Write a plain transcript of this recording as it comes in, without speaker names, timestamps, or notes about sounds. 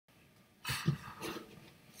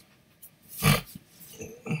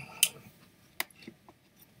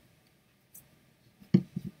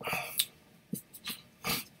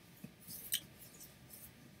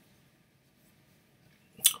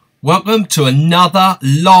Welcome to another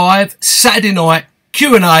live Saturday night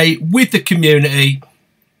Q&A with the community,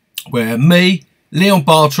 where me, Leon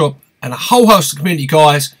BARTROPP, and a whole host of community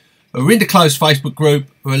guys who are in the closed Facebook group,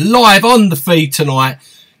 who are live on the feed tonight,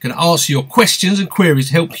 going to answer your questions and queries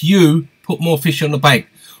to help you put more fish on the bank.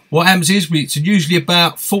 What happens is it's usually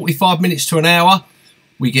about 45 minutes to an hour.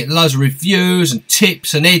 We get loads of reviews and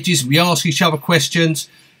tips and edges. We ask each other questions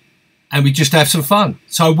and we just have some fun.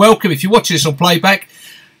 So welcome if you're watching this on playback.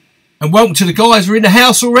 And welcome to the guys who are in the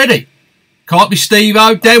house already. Carp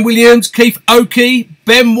Steve-O, Dan Williams, Keith Oakey,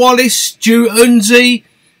 Ben Wallace, Stu Unzi,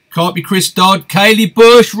 Carp Chris Dodd, Kaylee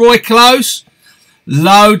Bush, Roy Close.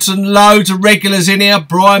 Loads and loads of regulars in here.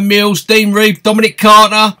 Brian Mills, Dean Reeve, Dominic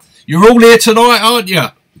Carter. You're all here tonight, aren't you?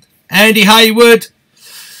 Andy Hayward,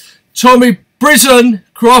 Tommy Brison,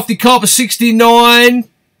 Crafty Carper 69,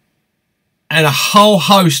 and a whole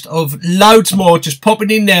host of loads more just popping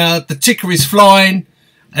in now. The ticker is flying.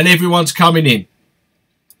 And everyone's coming in.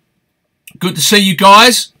 Good to see you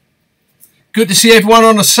guys. Good to see everyone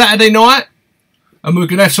on a Saturday night. And we're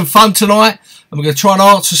going to have some fun tonight. And we're going to try and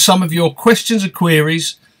answer some of your questions and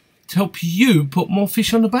queries to help you put more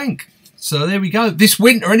fish on the bank. So there we go. This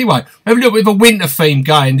winter anyway. We have a little bit of a winter theme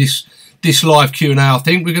going this live Q&A. I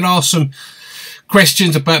think we're going to ask some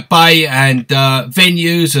questions about bait and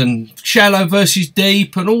venues and shallow versus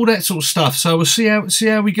deep and all that sort of stuff. So we'll see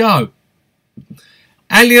how we go.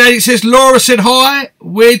 Alien 80 says, Laura said hi.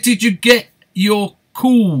 Where did you get your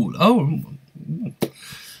cool?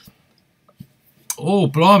 Oh,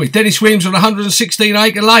 blimey. Dennis Williams on a 116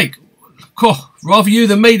 acre lake. Oh, rather you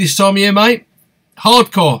than me this time of year, mate.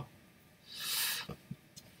 Hardcore.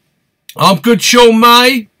 I'm good, Sean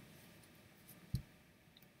May.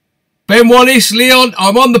 Ben Wallace, Leon,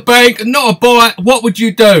 I'm on the bank, not a bite. What would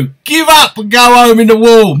you do? Give up and go home in the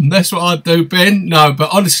warm. That's what I'd do, Ben. No, but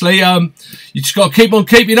honestly, you just got to keep on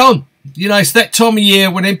keeping on. You know, it's that time of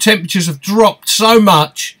year when them temperatures have dropped so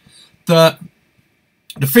much that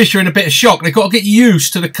the fish are in a bit of shock. They've got to get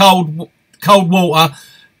used to the cold water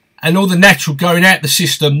and all the natural going out the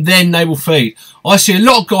system. Then they will feed. I see a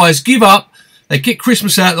lot of guys give up. They get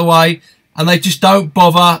Christmas out of the way and they just don't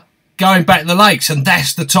bother going back to the lakes, and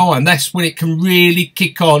that's the time. That's when it can really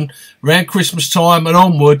kick on. Around Christmas time and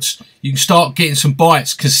onwards, you can start getting some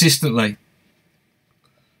bites consistently.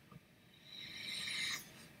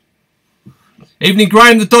 Evening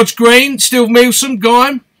Graham, the Dodge Green, still Milsom,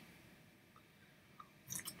 Guy.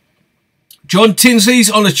 John Tinsley's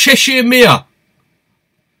on a Cheshire Mere.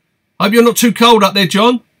 Hope you're not too cold up there,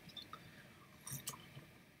 John.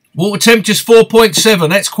 Water temperature's 4.7.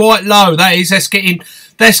 That's quite low. That is. That's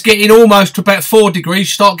getting almost to about 4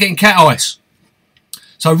 degrees. Start getting cat ice.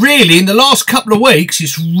 So really, in the last couple of weeks,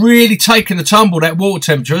 it's really taken a tumble, that water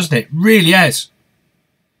temperature, hasn't it? Really has.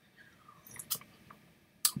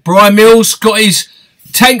 Brian Mills got his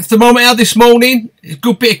tank thermometer this morning. It's a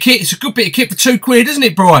good bit of kit. It's a good bit of kit for £2, isn't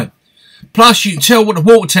it, Brian? Plus, you can tell what the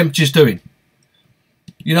water temperature's doing.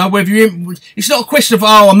 You know, whether you're in, it's not a question of,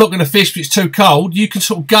 oh, I'm not going to fish because it's too cold. You can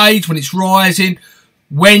sort of gauge when it's rising,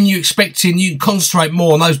 when you're expecting. You can concentrate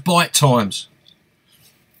more on those bite times.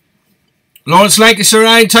 Lawrence Lancaster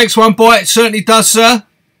takes one bite. It certainly does, sir.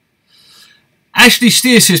 Ashley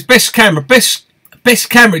Steer says, best camera. Best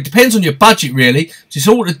camera. It depends on your budget, really. It's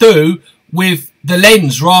all to do with the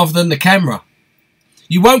lens rather than the camera.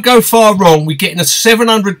 You won't go far wrong with getting a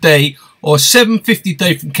 700D or a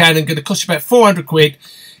 750D from Canon. Going to cost you about £400.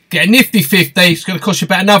 Get a nifty 50. It's going to cost you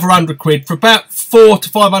about another £100. For about £400 to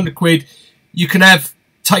 £500, you can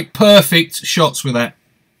take perfect shots with that.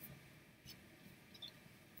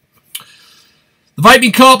 The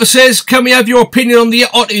Vaping Carper says, can we have your opinion on the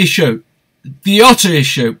otter issue? The otter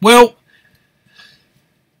issue. Well,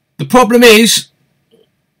 the problem is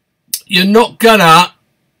you're not gonna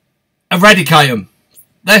eradicate them.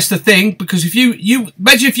 That's the thing, because if you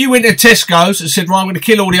imagine if you went to Tesco's and said, right, I'm going to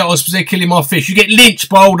kill all the otters because they're killing my fish. You get lynched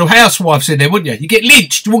by all the housewives in there, wouldn't you? You get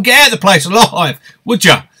lynched. You won't get out of the place alive, would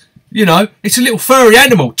you? You know, it's a little furry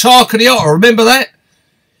animal. Tarka the otter, remember that?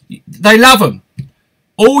 They love them.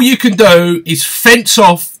 All you can do is fence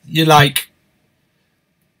off your lake.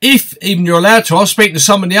 If even you're allowed to. I was speaking to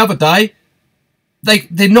someone the other day.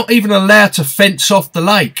 They're not even allowed to fence off the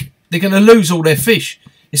lake. They're going to lose all their fish.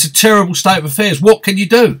 It's a terrible state of affairs. What can you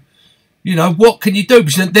do? You know, what can you do?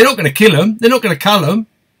 Because they're not going to kill them. They're not going to cull them.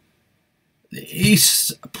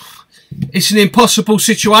 It's an impossible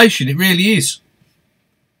situation. It really is.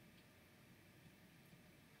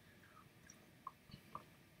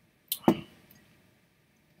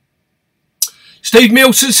 Steve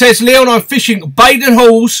Milson says, Leon, I'm fishing Baden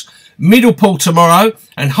Halls middle pool tomorrow,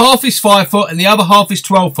 and half is 5 foot and the other half is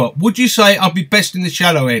 12 foot. Would you say I'd be best in the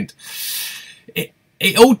shallow end?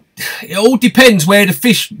 It all depends where the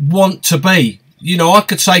fish want to be. You know, I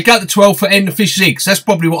could say go to the 12 foot end and fish zigs. That's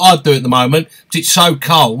probably what I'd do at the moment, because it's so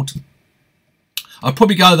cold. I'd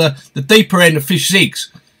probably go the deeper end and fish zigs.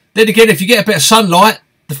 Then again, if you get a bit of sunlight,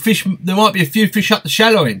 there might be a few fish up the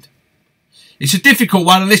shallow end. It's a difficult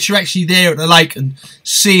one unless you're actually there at the lake and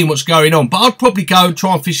seeing what's going on. But I'd probably go and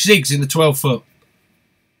try and fish zigs in the 12 foot.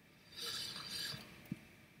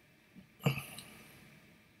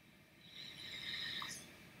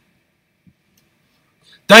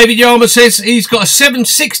 David Yarmer says he's got a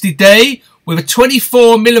 760D with a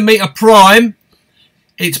 24mm prime.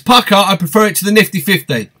 It's pucker. I prefer it to the Nifty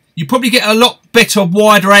 50. You probably get a lot better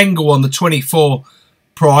wider angle on the 24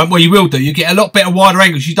 prime. Well, you will do. You get a lot better wider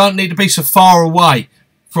angles. You don't need to be so far away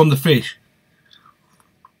from the fish.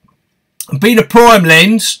 And being a prime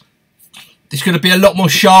lens, it's going to be a lot more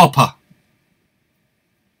sharper.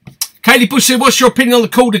 Kaylee Bush said, what's your opinion on the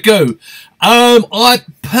Cool to Goo? I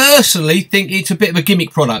personally think it's a bit of a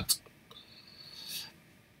gimmick product.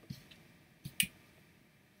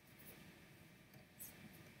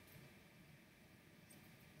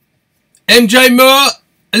 MJ Moore,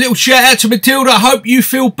 a little shout out to Matilda. I hope you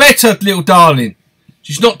feel better, little darling.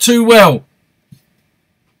 She's not too well.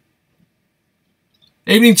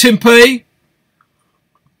 Evening, Tim P.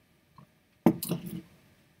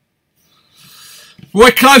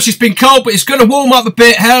 Roy Close, it's been cold, but it's going to warm up a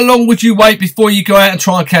bit. How long would you wait before you go out and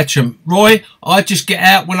try and catch them? Roy, I just get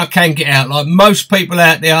out when I can get out. Like most people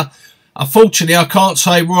out there, unfortunately, I can't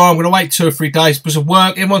say, Roy, I'm going to wait 2 or 3 days because of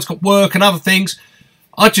work. Everyone's got work and other things.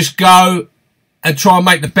 I just go and try and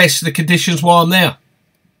make the best of the conditions while I'm there.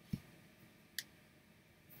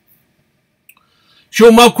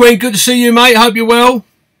 Sean Mulqueen, good to see you, mate. Hope you're well.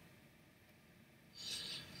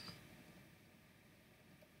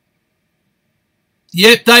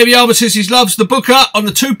 Yep, Davey Albert says he loves the Booker on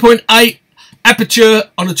the 2.8 aperture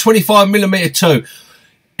on the 25mm too.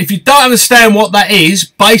 If you don't understand what that is,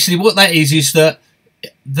 basically what that is that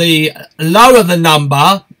the lower the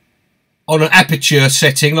number on an aperture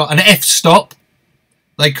setting, like an f-stop,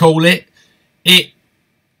 they call it,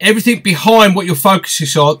 everything behind what you're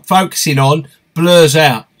focusing on blurs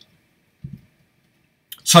out.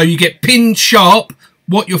 So you get pin sharp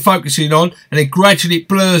what you're focusing on, and then gradually it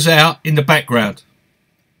blurs out in the background.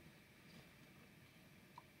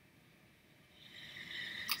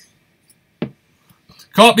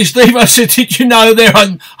 Carpy Steve, I said, did you know there are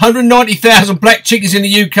 190,000 black chickens in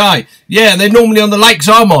the UK? Yeah, they're normally on the lakes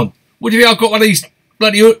I'm on. What do you think I've got one of these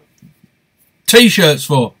bloody T-shirts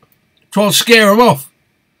for? Try and scare them off.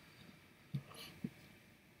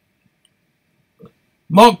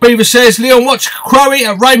 Mark Beaver says, Leon watched Crowie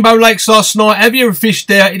at Rainbow Lakes last night. Have you ever fished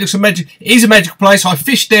there? It looks it is a magical place. I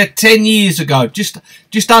fished there 10 years ago. Just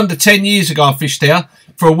under 10 years ago I fished there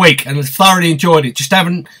for a week and thoroughly enjoyed it. Just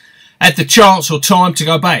haven't had the chance or time to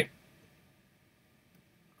go back.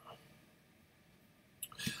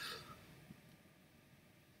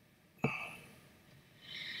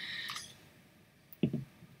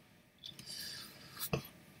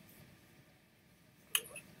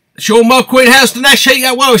 Sean Mulqueen, how's the Nash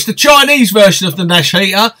heater? Well, it's the Chinese version of the Nash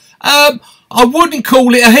heater. I wouldn't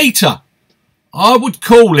call it a heater. I would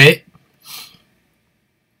call it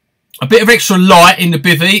a bit of extra light in the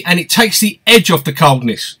bivvy, and it takes the edge off the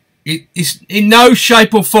coldness. It's in no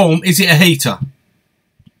shape or form is it a heater.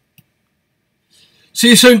 See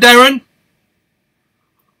you soon, Darren.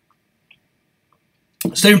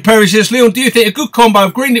 Stephen Perry says, Leon, do you think a good combo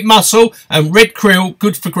of green lip mussel and red krill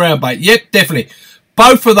good for ground bait? Yep, definitely.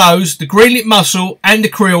 Both of those, the green lip mussel and the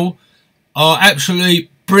krill, are absolutely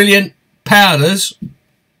brilliant powders.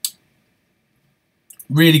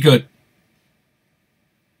 Really good.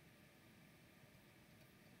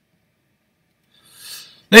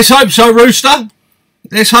 Let's hope so, Rooster.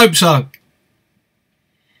 Let's hope so.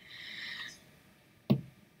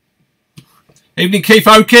 Evening, Keith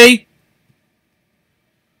Oakey.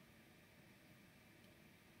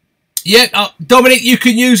 Yeah, Dominic, you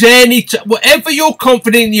can use whatever you're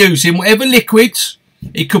confident in using, whatever liquids.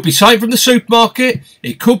 It could be something from the supermarket.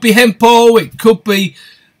 It could be hemp oil. It could be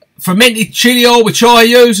fermented chili oil, which I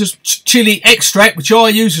use, as chili extract, which I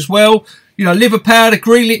use as well. You know, liver powder,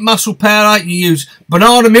 green lip mussel powder. You use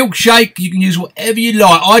banana milkshake. You can use whatever you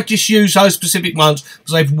like. I just use those specific ones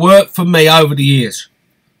because they've worked for me over the years.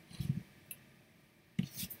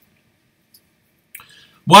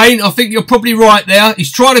 Wayne, I think you're probably right there.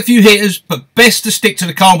 He's tried a few hitters, but best to stick to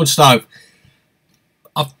the carbon stove.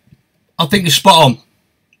 I think you're spot on.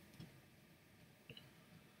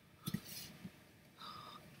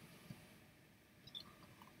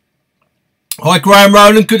 Hi, Graham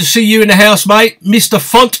Rowland. Good to see you in the house, mate. Mr.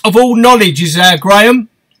 Font of all knowledge is Graham.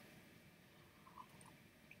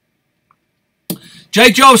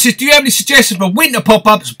 Jay Jarvis says, do you have any suggestions for winter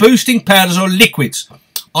pop-ups, boosting powders or liquids?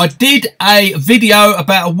 I did a video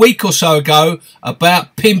about a week or so ago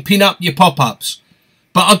about pimping up your pop-ups.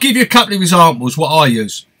 But I'll give you a couple of examples what I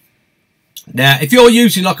use. Now, if you're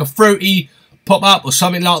using like a fruity pop-up or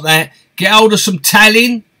something like that, get hold of some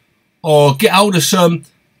talin or get hold of some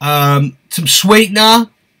sweetener.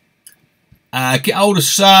 Get hold of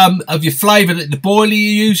some of your flavour that the boiler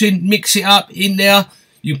you're using. Mix it up in there.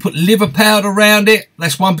 You can put liver powder around it.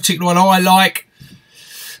 That's one particular one I like.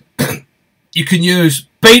 You can use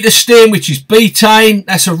beta stim, which is betaine.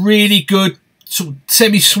 That's a really good sort of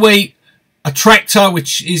semi-sweet attractor,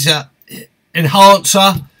 which is a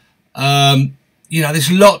enhancer. You know,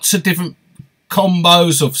 there's lots of different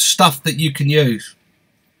combos of stuff that you can use.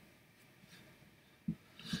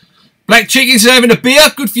 Black Chicken's having a beer.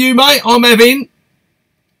 Good for you, mate. I'm having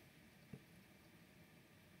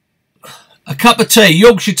a cup of tea,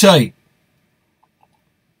 Yorkshire tea.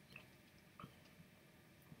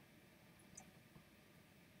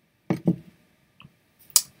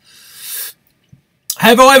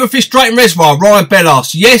 Have I ever fished Drayton Reservoir? Ryan Bell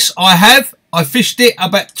asks. Yes, I have. I fished it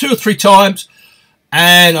about 2 or 3 times,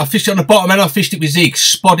 and I fished it on the bottom, and I fished it with zigs,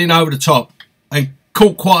 spodding over the top, and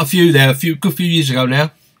caught quite a few there, good few years ago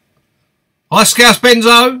now. Hi, Scouse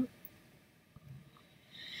Benzo.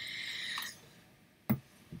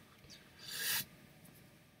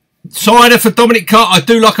 Cider for Dominic Carp. I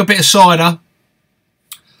do like a bit of cider.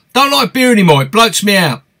 Don't like beer anymore. It bloats me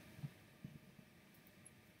out.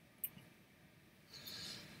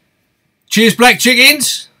 Cheers, Black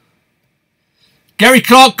Chickens. Gary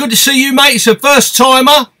Clark, good to see you, mate. It's a first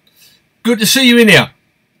timer. Good to see you in here.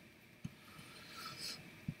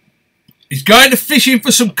 He's going to fishing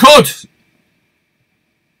for some cod.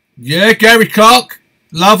 Yeah, Gary Clark.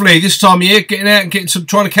 Lovely this time of year. Getting out and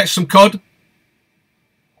trying to catch some cod.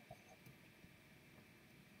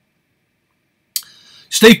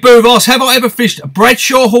 Steve Booth asks, have I ever fished a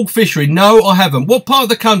Bradshaw Hall fishery? No, I haven't. What part of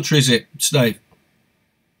the country is it, Steve?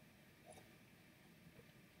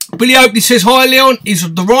 Billy Oakley says, hi, Leon.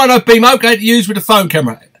 Is the Rhino beam okay to use with a phone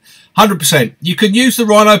camera? 100%. You can use the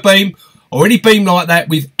Rhino beam or any beam like that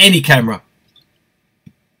with any camera.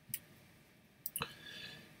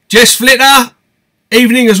 Jess Flitter,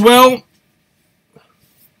 evening as well.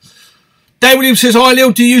 Dan Williams says, hi,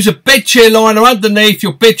 Leon. Do you use a bed chair liner underneath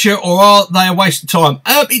your bed chair or are they a waste of time?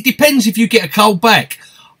 It depends if you get a cold back.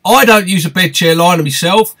 I don't use a bed chair liner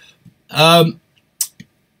myself. I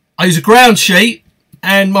use a ground sheet.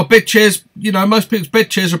 And my bed chairs, you know, most people's bed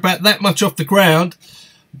chairs are about that much off the ground.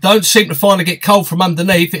 Don't seem to find it get cold from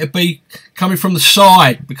underneath. It'd be coming from the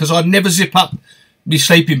side because I never zip up my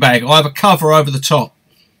sleeping bag. I have a cover over the top.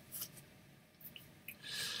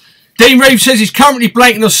 Dean Reeves says he's currently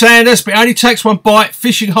blanking on Sanders, but it only takes one bite.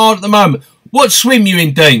 Fishing hard at the moment. What swim you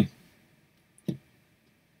in, Dean?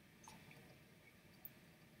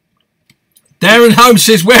 Darren Holmes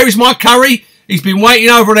says, where is my curry? He's been waiting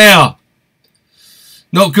over an hour.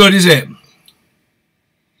 Not good, is it?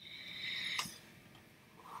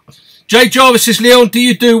 Jay Jarvis says, Leon, do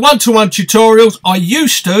you do one-to-one tutorials? I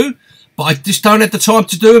used to, but I just don't have the time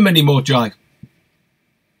to do them anymore, Jay.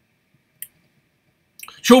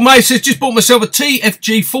 Sean May says, just bought myself a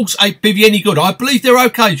TFG Force 8 bivvy. Any good? I believe they're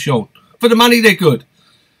okay, Sean. For the money, they're good.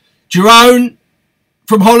 Jerome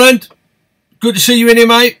from Holland, good to see you in here,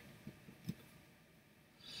 mate.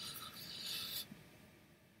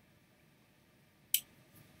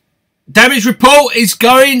 Damage report is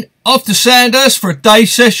going off to Sanders for a day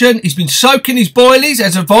session. He's been soaking his boilies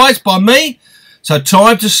as advised by me. So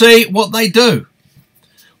time to see what they do.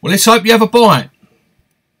 Well, let's hope you have a bite.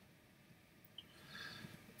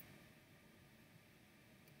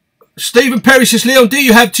 Stephen Perry says, Leon, do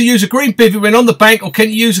you have to use a green bivvy when on the bank or can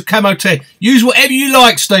you use a camo 10? Use whatever you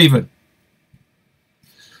like, Stephen.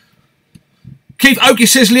 Keith Oakey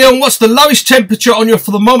says, Leon, what's the lowest temperature on your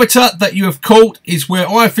thermometer that you have caught? Is where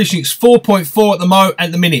I'm fishing. It's 4.4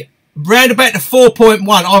 at the minute. Round about the 4.1.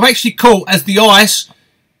 I've actually caught as the ice.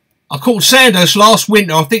 I caught Sandhurst last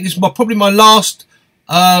winter. I think this is probably my last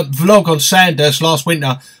vlog on Sandhurst last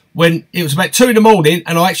winter when it was about 2 in the morning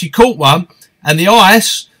and I actually caught one and the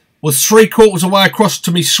ice was 3/4 away across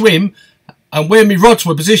to me swim and where my rods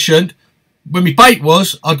were positioned, where my bait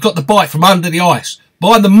was, I'd got the bite from under the ice.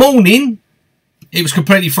 By the morning, it was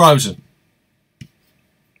completely frozen.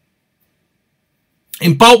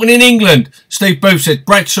 In Bolton in England, Steve Booth said,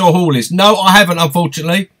 Bradshaw Hall is. No, I haven't,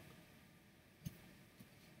 unfortunately.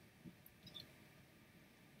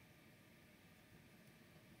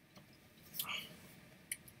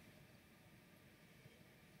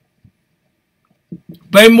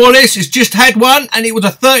 Ben Wallace has just had one, and it was a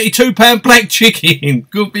 £32 black chicken.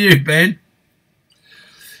 Good for you, Ben.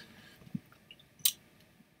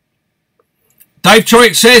 Dave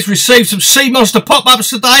Troick says, received some sea monster pop-ups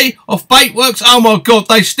today off Baitworks. Oh my God,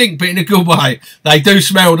 they stink, but in a good way. They do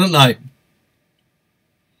smell, don't they?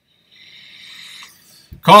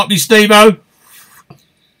 Carpy Steve-O.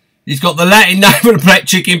 He's got the Latin name of the black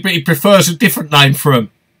chicken, but he prefers a different name for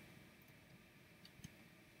him.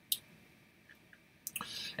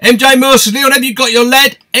 MJ Mercer, Leon, have you got your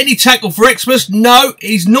lad any tackle for Xmas? No,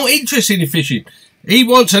 he's not interested in fishing. He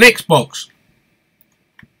wants an Xbox.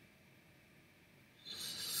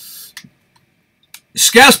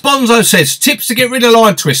 Scouse Bonzo says, tips to get rid of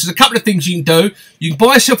line twists. There's a couple of things you can do. You can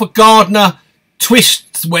buy yourself a Gardner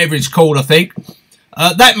twist, whatever it's called, I think.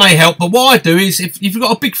 That may help, but what I do is, if you've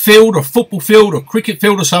got a big field, or a football field, or a cricket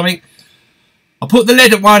field or something, I put the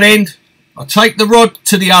lead at one end, I take the rod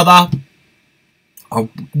to the other, I'll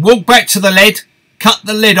walk back to the lead, cut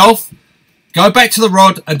the lead off, go back to the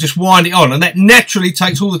rod, and just wind it on, and that naturally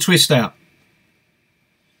takes all the twist out.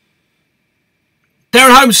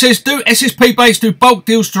 Darren Holmes says, do SSP baits do bulk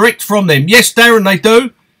deals direct from them? Yes, Darren, they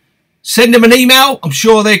do. Send them an email. I'm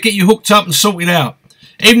sure they'll get you hooked up and sorted out.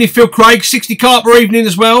 Evening, Phil Craig. 60 Carper evening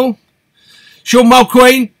as well. Sean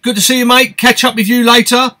Mulqueen, good to see you, mate. Catch up with you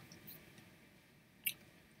later.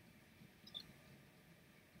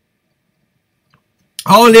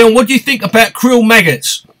 Hi, Leon. What do you think about krill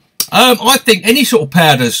maggots? I think any sort of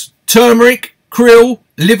powders. Turmeric, krill,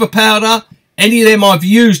 liver powder, any of them I've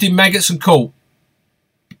used in maggots and caught.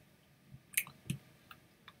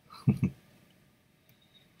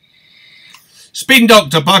 Spin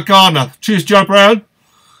Doctor by Garner. Cheers, Joe Brown.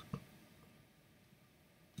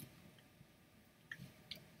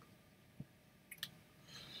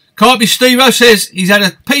 Carpy Steve-O says he's had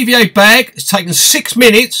a PVA bag. It's taken 6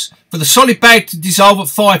 minutes for the solid bag to dissolve at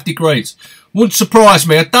 5 degrees. Wouldn't surprise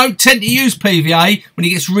me. I don't tend to use PVA when it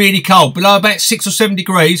gets really cold. Below about 6 or 7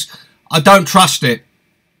 degrees, I don't trust it.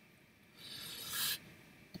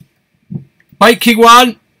 Bait King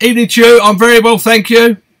 1, evening to you. I'm very well, thank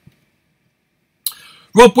you.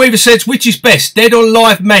 Rob Weaver says, which is best, dead or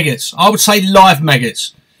live maggots? I would say live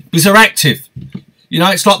maggots, because they're active. You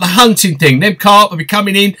know, it's like the hunting thing. Them carp will be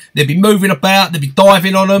coming in, they'll be moving about, they'll be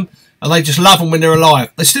diving on them, and they just love them when they're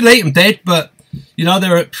alive. They still eat them dead, but, you know,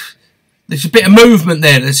 there's a bit of movement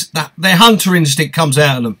there. Their hunter instinct comes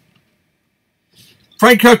out of them.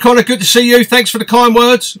 Frank O'Connor, good to see you. Thanks for the kind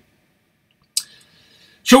words.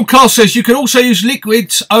 Sean Carl says, you can also use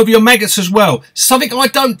liquids over your maggots as well. Something I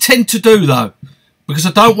don't tend to do, though, because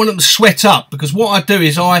I don't want them to sweat up. Because what I do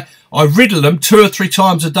is I riddle them 2 or 3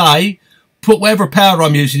 times a day, put whatever powder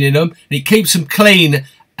I'm using in them, and it keeps them clean,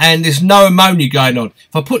 and there's no ammonia going on.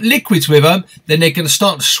 If I put liquids with them, then they're going to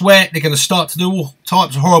start to sweat, they're going to start to do all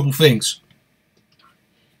types of horrible things.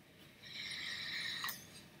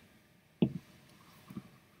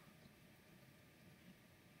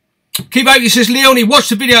 Keep Oakley says, Leonie watched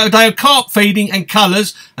the video today of carp feeding and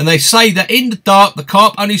colours, and they say that in the dark the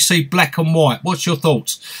carp only see black and white. What's your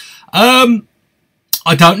thoughts? I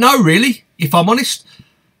don't know, really, if I'm honest.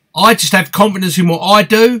 I just have confidence in what I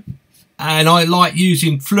do, and I like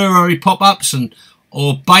using fluoro pop-ups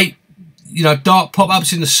or bait, you know, dark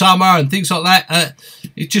pop-ups in the summer and things like that.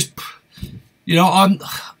 It just, you know,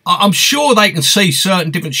 I'm sure they can see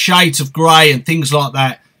certain different shades of grey and things like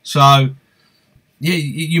that. So yeah,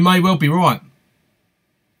 you may well be right.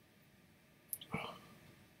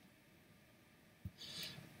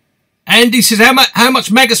 Andy says, how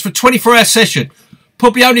much maggots for a 24-hour session?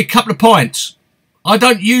 Probably only a couple of pints. I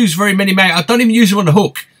don't use very many maggots. I don't even use them on the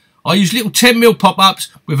hook. I use little 10mm pop-ups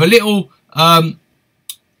with a little,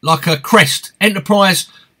 like a crest, Enterprise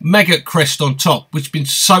maggot crest on top, which has been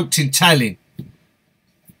soaked in talin.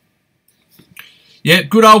 Yeah,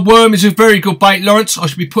 good old worm is a very good bait, Lawrence. I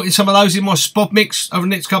should be putting some of those in my spot mix over the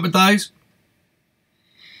next couple of days.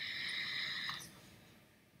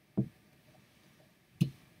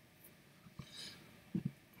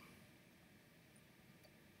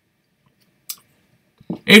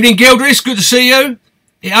 Evening, Gilderis. Good to see you.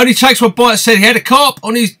 It only takes one bite. Said he had a carp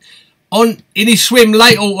in his swim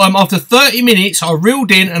late autumn. After 30 minutes, I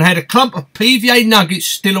reeled in and had a clump of PVA nuggets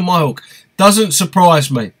still on my hook. Doesn't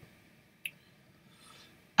surprise me.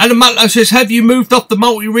 Adam Mutlow says, have you moved off the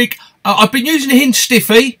multi-rig? I've been using a Hinge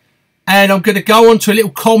Stiffy, and I'm going to go on to a little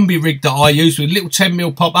combi rig that I use with little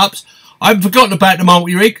 10mm pop-ups. I haven't forgotten about the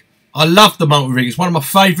multi-rig. I love the multi-rig. It's one of my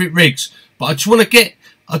favourite rigs. But I just want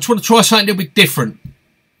to try something a little bit different.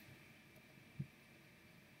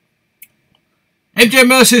 MJ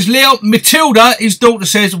Mercer says, Leo, Matilda, his daughter,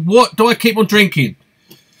 says, what do I keep on drinking?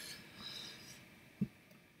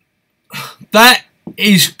 That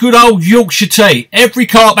is good old Yorkshire tea. Every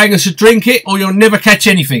carp angler should drink it or you'll never catch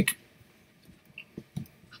anything.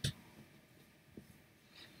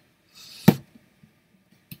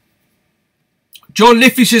 John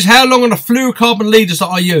Liffey says, how long are the fluorocarbon leaders that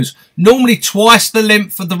I use? Normally twice the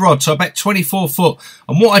length of the rod, so about 24 foot.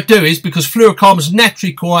 And what I do is, because fluorocarbon is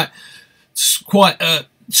naturally quite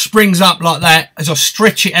springs up like that, as I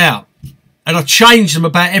stretch it out. And I change them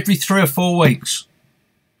about every 3 or 4 weeks.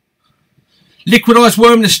 Liquidized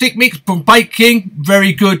worm in the stick mix from Bait King.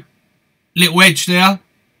 Very good little edge there.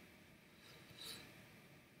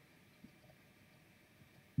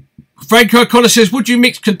 Frank O'Connor says, would you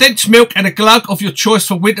mix condensed milk and a glug of your choice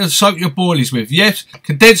for winter to soak your boilies with? Yes,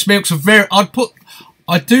 condensed milk's a very...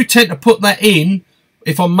 I do tend to put that in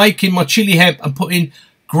if I'm making my chili hemp and putting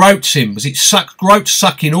groats in, because groats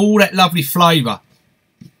suck in all that lovely flavour.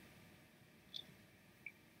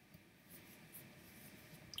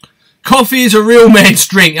 Coffee is a real man's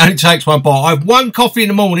drink. It only takes one bite. I have one coffee in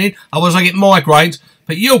the morning, otherwise I get migraines.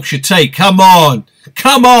 But Yorkshire tea, come on.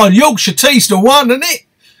 Come on, Yorkshire tea's the one, isn't it?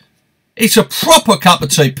 It's a proper cup of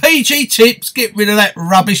tea. PG tips, get rid of that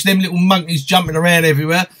rubbish, them little monkeys jumping around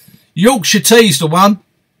everywhere. Yorkshire tea's the one.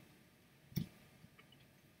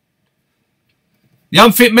 The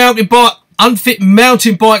unfit mountain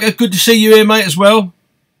biker, good to see you here, mate, as well.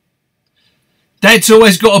 Dad's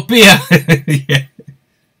always got a beer. Yeah.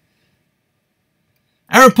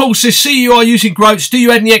 Aaron Paul says, see you are using groats. Do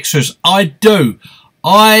you add any extras? I do.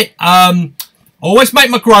 I always make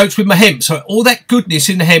my groats with my hemp, so all that goodness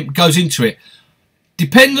in the hemp goes into it.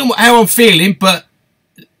 Depending on how I'm feeling, but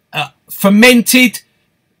fermented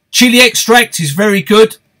chili extract is very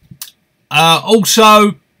good.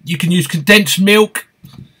 Also, you can use condensed milk.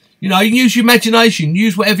 You know, you can use your imagination.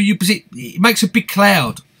 Use whatever you... It makes a big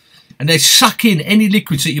cloud. And they suck in any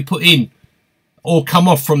liquids that you put in or come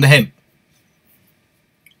off from the hemp.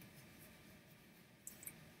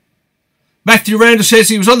 Matthew Randall says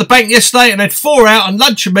he was on the bank yesterday and had 4 out on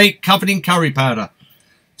luncheon meat covered in curry powder.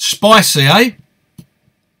 Spicy, eh?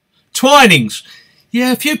 Twinings.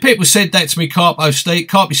 Yeah, a few people said that to me,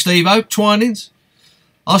 Carpy Steve-O. Twinings.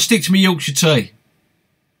 I'll stick to my Yorkshire tea.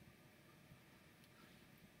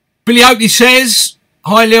 Billy Oakley says,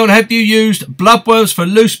 hi Leon, have you used bloodworms for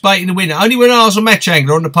loose bait in the winter? Only when I was a match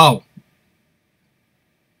angler on the pole.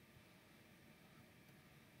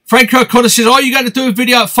 Frank O'Connor says, are you going to do a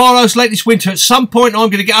video at Farlow's Lake this winter? At some point I'm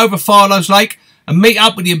going to get over Farlow's Lake and meet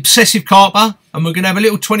up with the obsessive carper, and we're going to have a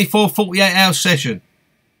little 24, 48 hour session.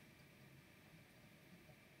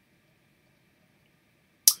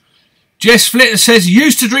 Jess Flitter says,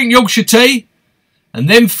 used to drink Yorkshire tea and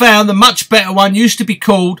then found the much better one used to be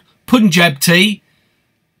called Punjab tea.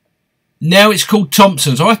 Now it's called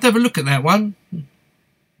Thompson's. I'll have to have a look at that one.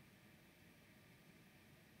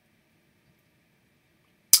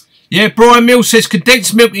 Yeah, Brian Mills says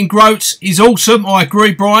condensed milk in groats is awesome. I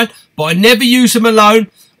agree, Brian, but I never use them alone.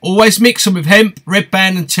 Always mix them with hemp, red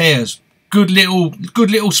band and tears. Good little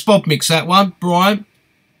spod mix, that one, Brian.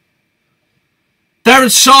 Darren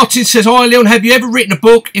Sartin says, hi Leon, have you ever written a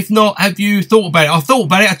book? If not, have you thought about it? I thought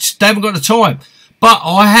about it, I just haven't got the time. But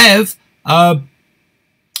I have,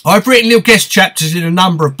 I've written little guest chapters in a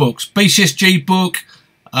number of books. BCSG book,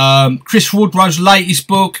 Chris Woodrow's latest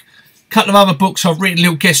book, a couple of other books I've written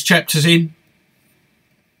little guest chapters in.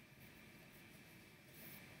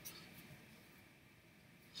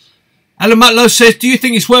 Alan Mutlow says, do you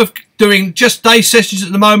think it's worth doing just day sessions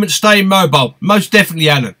at the moment, staying mobile? Most definitely,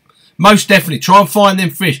 Alan. Most definitely. Try and find them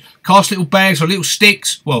fish. Cast little bags or little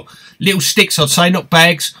sticks. Well, little sticks, I'd say, not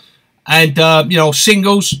bags. And, you know,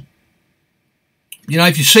 singles. You know,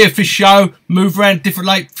 if you see a fish show, move around different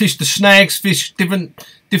lake, fish the snags, fish different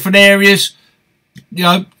areas. You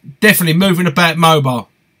know, definitely moving about mobile.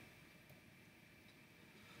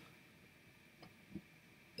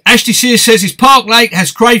 Ashley Sears says, his Park Lake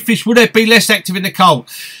has crayfish. Would it be less active in the cold?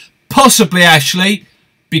 Possibly, Ashley,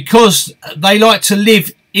 because they like to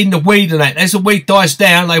live in the weed and that. As the weed dies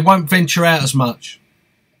down, they won't venture out as much.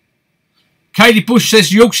 Katie Bush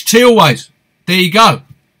says, Yorkshire tea always. There you go.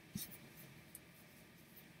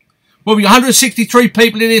 Well, we got 163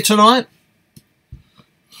 people in here tonight.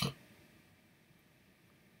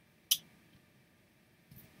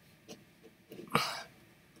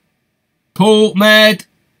 Paul Mad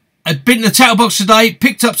had been to the tackle box today,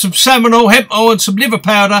 picked up some salmon oil, hemp oil and some liver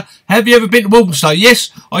powder. Have you ever been to Walthamstow? Yes,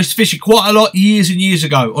 I used to fish it quite a lot years and years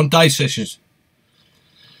ago on day sessions.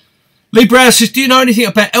 Lee Brown says, do you know anything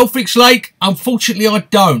about Elphick's Lake? Unfortunately, I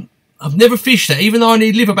don't. I've never fished it. Even though I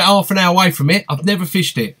live about half an hour away from it, I've never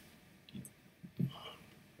fished it.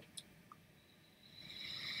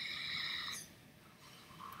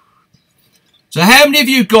 So how many of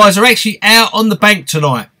you guys are actually out on the bank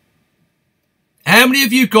tonight? How many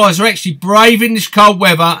of you guys are actually braving this cold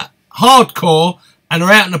weather, hardcore, and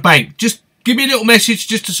are out on the bank? Just give me a little message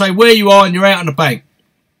just to say where you are and you're out on the bank.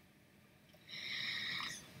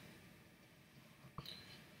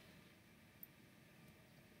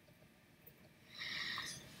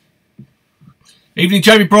 Evening,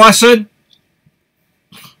 Jamie Bryson.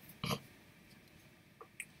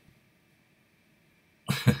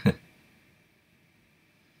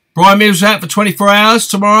 Brian Mills out for 24 hours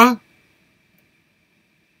tomorrow.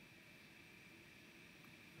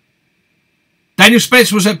 Daniel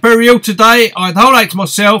Spencer was at burial today. I had the whole lake to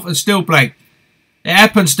myself and still blank. It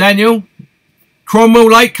happens, Daniel.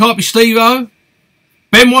 Cromwell Lake, can't be Steve-O.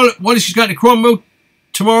 Ben Wallace is going to Cromwell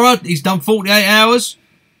tomorrow. He's done 48 hours.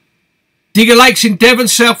 Digger Lakes in Devon,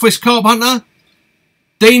 Southwest Carp Hunter.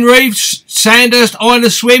 Dean Reeves, Sandhurst,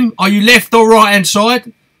 Island Swim. Are you left or right hand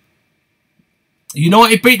side?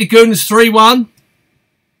 United beat the Gooners 3-1.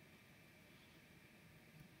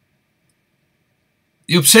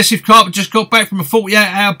 The Obsessive Carpenter just got back from a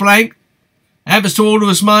 48-hour blank. Happens to all of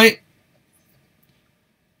us, mate.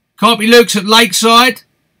 Can't be Luke's at Lakeside.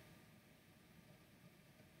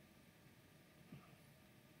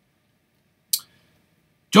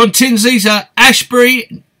 John Tinsley's at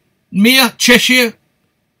Ashbury, Mere, Cheshire.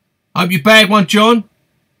 Hope you bag one, John.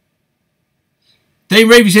 Dean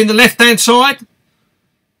Reeves in the left-hand side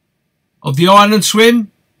of the Island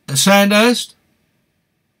Swim at Sandhurst.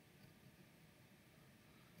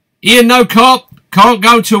 Ian No Carp, can't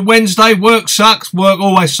go till Wednesday. Work sucks. Work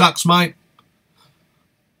always sucks, mate.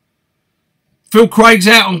 Phil Craig's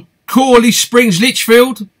out on Corley Springs,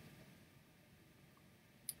 Litchfield.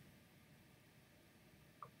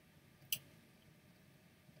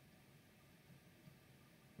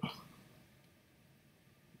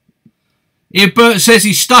 Ian Burton says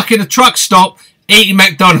he's stuck in a truck stop eating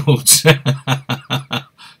McDonald's.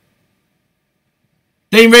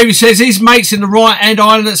 Dean Reeves says his mate's in the right-hand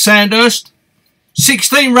island at Sandhurst.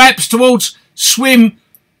 16 wraps towards swim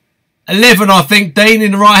 11, I think, Dean,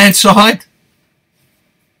 in the right-hand side.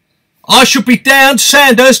 I should be down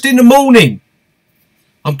Sandhurst in the morning.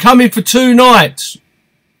 I'm coming for 2 nights.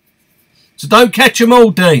 So don't catch them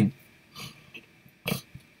all, Dean.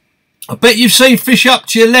 I bet you've seen fish up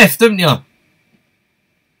to your left, haven't you?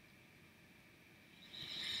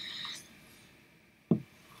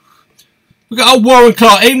 We've got old Warren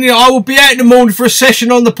Clark. Even I will be out in the morning for a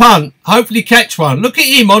session on the punt. Hopefully catch one. Look at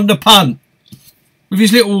him on the punt. With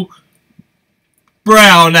his little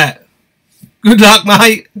brow on that. Good luck,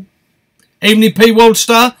 mate. Evening P.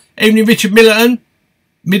 Waldstar. Evening Richard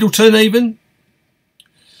Middleton even.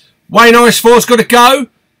 Wayne RS4's got to go.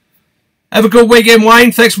 Have a good weekend,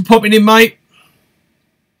 Wayne. Thanks for popping in, mate.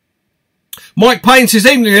 Mike Payne says,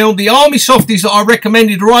 evening, Neil. The Army softies that I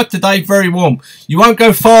recommended arrived today very warm. You won't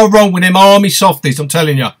go far wrong with them Army softies, I'm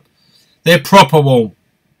telling you. They're proper warm.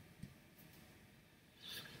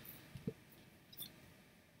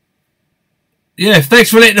 Yeah, thanks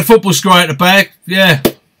for letting the football score out the bag. Yeah,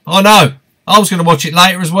 I know. I was going to watch it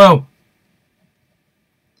later as well.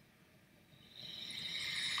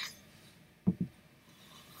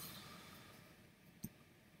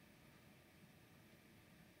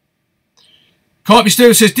 Carpy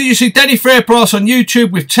Stewart says, did you see Danny Fairprice on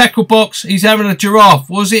YouTube with Tackle Box? He's having a giraffe.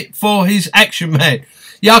 Was it for his Action Man?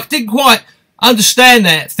 Yeah, I didn't quite understand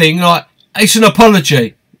that thing. Like, it's an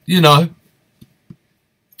apology, you know.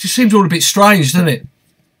 Just seems all a bit strange, doesn't it?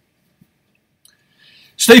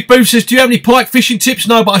 Steve Booth says, do you have any pike fishing tips?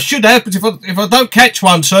 No, but I should have, but if I don't catch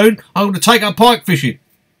one soon, I'm going to take up pike fishing.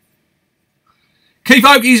 Keith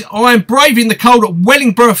Oakies, I am braving the cold at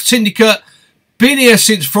Wellingborough Syndicate. Been here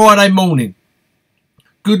since Friday morning.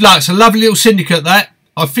 Good luck. It's a lovely little syndicate, that.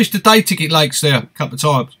 I've fished the day ticket lakes there a couple of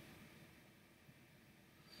times.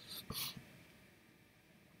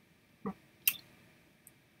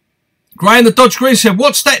 Graham the Dodge Green said,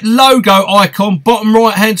 what's that logo icon bottom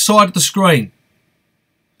right hand side of the screen?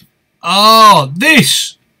 Ah,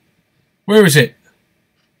 this. Where is it?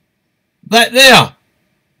 That there.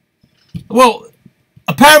 Well,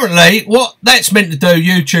 apparently what that's meant to do,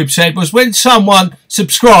 YouTube said, was when someone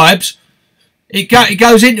subscribes, it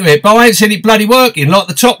goes into it, but I ain't seen it bloody working, like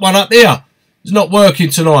the top one up there. It's not working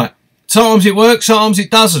tonight. Sometimes it works, sometimes it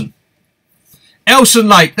doesn't. Elson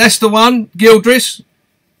Lake, that's the one, Gildris.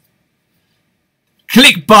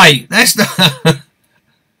 Clickbait, that's the...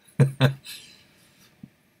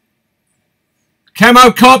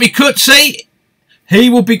 Camo Carpy Cootsie, he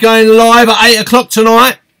will be going live at 8 o'clock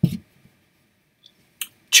tonight.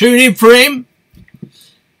 Tune in for him.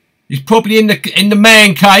 He's probably in the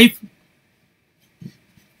man cave.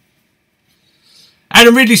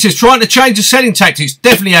 Adam Ridley says, trying to change the selling tactics.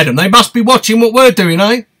 Definitely, Adam. They must be watching what we're doing,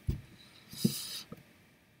 eh?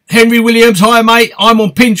 Henry Williams, hi, mate. I'm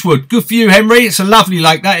on Pinchwood. Good for you, Henry. It's a lovely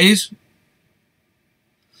lake, that is.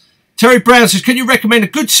 Terry Brown says, can you recommend a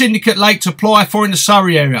good syndicate lake to apply for in the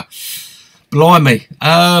Surrey area? Blimey.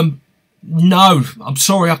 No, I'm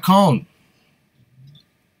sorry, I can't.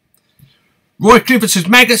 Roy Clifford says,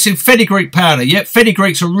 maggots in fenugreek powder. Yep,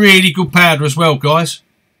 fenugreek's a really good powder as well, guys.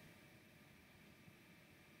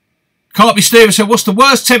 Carpy Stephen said, what's the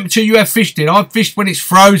worst temperature you have fished in? I've fished when it's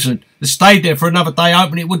frozen. I stayed there for another day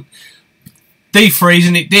hoping it would defreeze,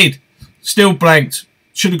 and it did. Still blanked.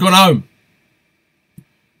 Should have gone home.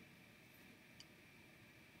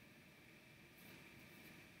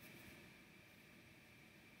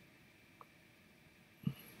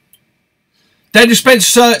 Daniel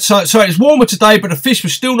Spencer, so it's warmer today, but the fish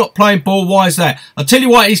was still not playing ball. Why is that? I'll tell you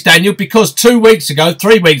why it is, Daniel, because 3 weeks ago,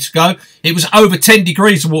 it was over 10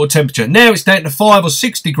 degrees of water temperature. Now it's down to 5 or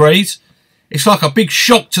 6 degrees. It's like a big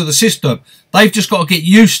shock to the system. They've just got to get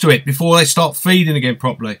used to it before they start feeding again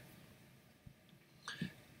properly.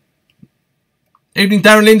 Evening,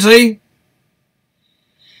 Darren Lindsay.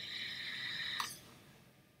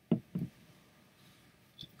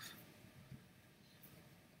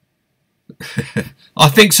 I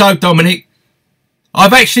think so, Dominic.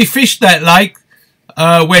 I've actually fished that lake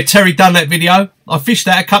where Terry done that video. I fished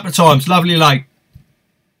that a couple of times. Lovely lake.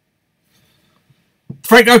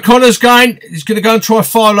 Frank O'Connor's going. He's going to go and try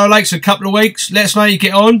Philo Lakes in a couple of weeks. Let us know how you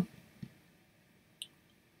get on.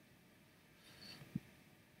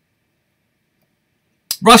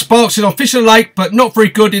 Russ Barks said, I'm fishing a lake, but not very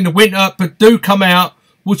good in the winter, but do come out.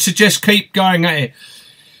 Would suggest keep going at it.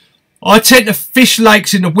 I tend to fish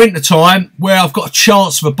lakes in the winter time where I've got a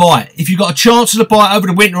chance of a bite. If you've got a chance of a bite over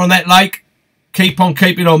the winter on that lake, keep on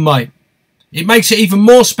keeping on, mate. It makes it even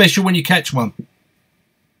more special when you catch one.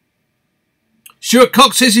 Stuart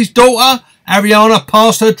Cox says his daughter, Ariana,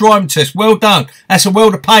 passed her driving test. Well done. That's a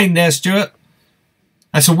world of pain there, Stuart.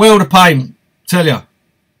 That's a world of pain, tell you.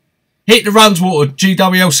 Hit the runs water,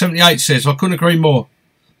 GWL78 says. I couldn't agree more.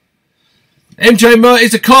 MJ Mert,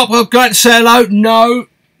 is the carp going to say hello? No.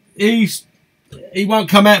 He won't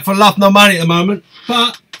come out for love nor money at the moment.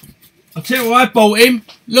 But I'll tell you what I bought him.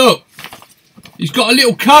 Look, he's got a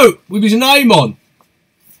little coat with his name on.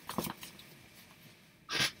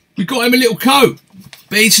 We got him a little coat,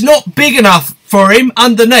 but it's not big enough for him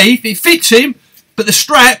underneath. It fits him, but the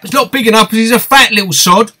strap is not big enough because he's a fat little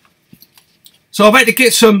sod. So I've had to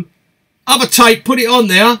get some other tape, put it on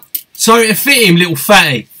there so it'll fit him, little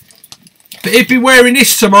fatty. But he'll be wearing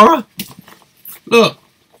this tomorrow. Look.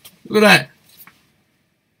 Look at that.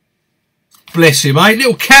 Bless him, mate.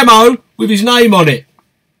 Little camo with his name on it.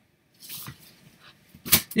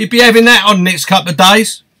 He'll be having that on the next couple of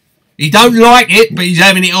days. He don't like it, but he's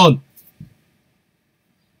having it on.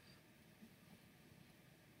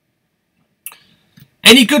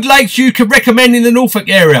 Any good lakes you could recommend in the Norfolk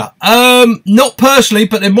area? Not personally,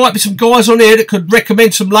 but there might be some guys on here that could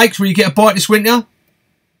recommend some lakes where you get a bite this winter.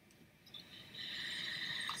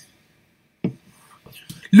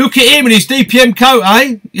 Look at him and his DPM coat,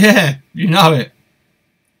 eh? Yeah, you know it.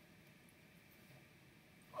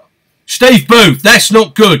 Steve Booth, that's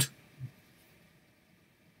not good.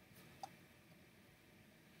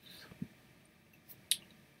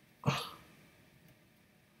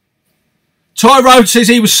 Tyrone says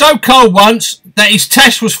he was so cold once that his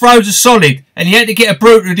tash was frozen solid and he had to get a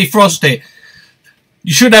brew to defrost it.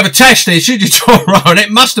 You shouldn't have a tash there, should you, Tyrone? It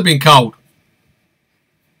must have been cold.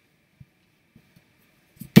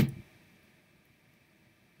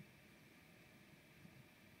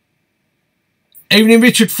 Evening,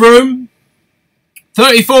 Richard Froome.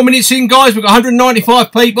 34 minutes in, guys. We've got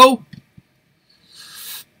 195 people.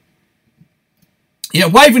 Yeah,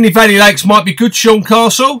 Waveney Valley Lakes might be good, Sean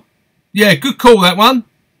Castle. Yeah, good call, that one.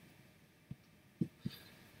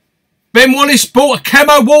 Ben Wallace bought a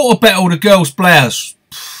camo water bottle, the girls' blouse.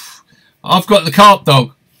 I've got the carp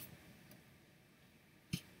dog.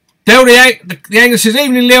 Del the angler says,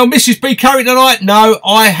 evening, Leon. Mrs. B curry tonight? No,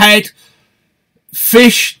 I had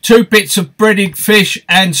fish, 2 bits of breaded fish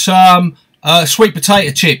and some sweet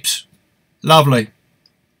potato chips. Lovely.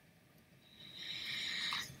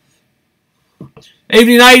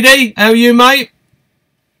 Evening, AD. How are you, mate?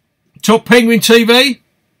 Top Penguin TV.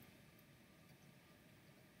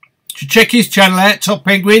 Should check his channel out, Top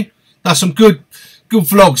Penguin. Does some good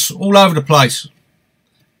vlogs all over the place.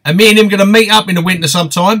 And me and him going to meet up in the winter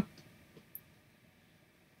sometime.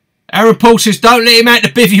 Aaron Paul says, don't let him out the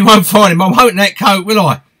bivvy, you won't find him. I won't in that coat, will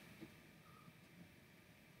I?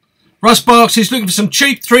 Russ Barks is looking for some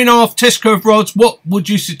cheap 3.5 test curve rods. What would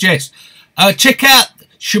you suggest? Check out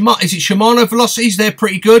Shimano Velocities. They're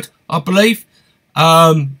pretty good, I believe.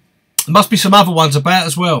 There must be some other ones about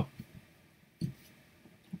as well.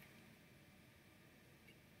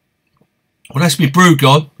 Well, that's my brew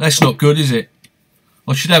gone. That's not good, is it?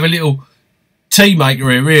 I should have a little tea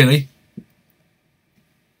maker here, really.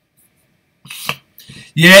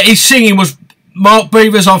 Yeah, his singing was... Mark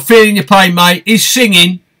Beavers, I'm feeling your pain, mate. His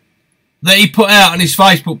singing that he put out on his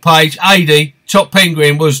Facebook page, AD, Top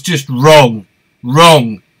Penguin, was just wrong.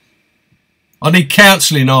 Wrong. I need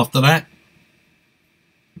counselling after that.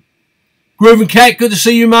 Groovin' Cat, good to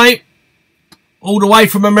see you, mate. All the way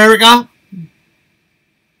from America.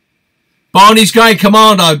 Barney's going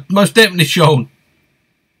commando. Most definitely, Sean.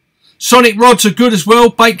 Sonic rods are good as well.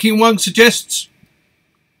 Baking One suggests.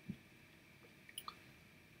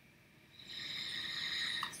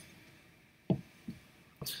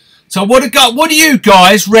 So what do you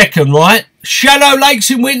guys reckon, right? Shallow lakes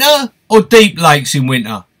in winter or deep lakes in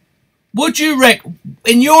winter? What do you reckon?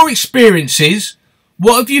 In your experiences,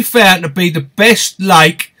 what have you found to be the best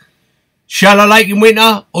lake? Shallow lake in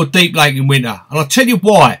winter or deep lake in winter? And I'll tell you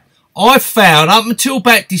why. I've found up until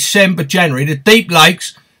about December, January, the deep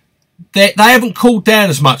lakes, they haven't cooled down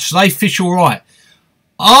as much, so they fish all right.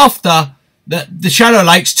 After, the shallow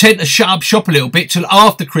lakes tend to shut up shop a little bit till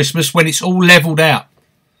after Christmas when it's all levelled out.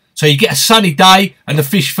 So you get a sunny day and the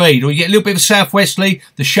fish feed, or you get a little bit of a southwesterly,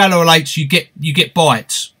 the shallow lakes, you get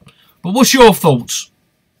bites. But what's your thoughts?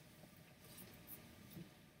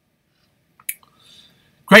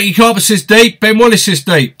 Grady Carper says deep, Ben Wallace says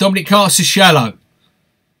deep, Dominic Carter says shallow.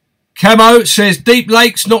 Camo says deep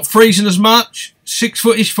lakes, not freezing as much. 6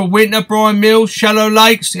 footish for winter, Brian Mills. Shallow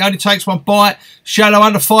lakes, it only takes one bite. Shallow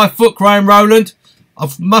under 5 foot, Graham Rowland. I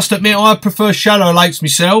must admit, I prefer shallow lakes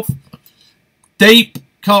myself. Deep,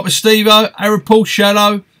 Carper Stevo. Aaron Paul,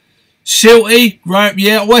 shallow. Silty,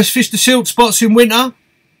 yeah, always fish the silt spots in winter.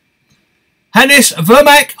 Hannes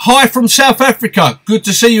Vermack, hi from South Africa. Good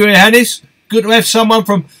to see you here, Hannes. Good to have someone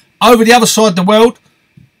from over the other side of the world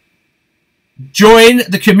join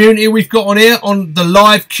the community we've got on here on the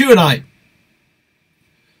live Q&A.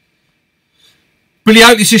 Billy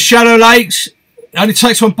Oakley says shallow lakes. Only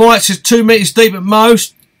takes one bite, says 2 metres deep at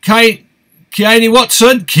most. Kiani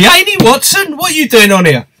Watson. Kiani Watson? What are you doing on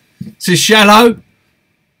here? Says shallow.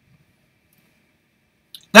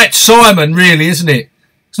 That's Simon, really, isn't it?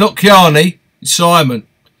 It's not Kiani. It's Simon.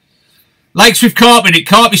 Lakes with carp in it.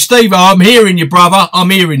 Carpy Steve, I'm hearing you, brother.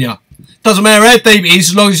 I'm hearing you. Doesn't matter how deep it is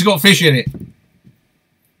as long as it's got fish in it.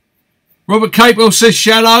 Robert Capewell says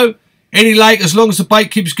shallow. Any lake as long as the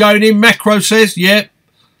bait keeps going in. Macro says, yeah,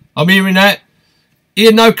 I'm hearing that.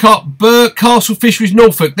 Ian No Carp, Burr, Castle Fisheries,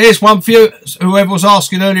 Norfolk. There's one for you, whoever was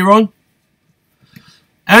asking earlier on.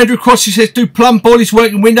 Andrew Crossy says, do plum bodies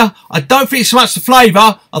work in winter? I don't think it's so much the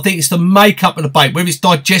flavour. I think it's the makeup of the bait, whether it's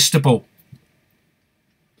digestible.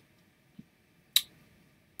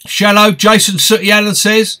 Shallow, Jason Sooty Allen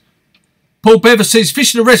says. Paul Bever says,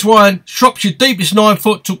 fish in the reservoir in Shropshire, deepest 9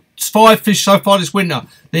 foot, took 5 fish so far this winter.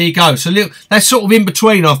 There you go. So that's sort of in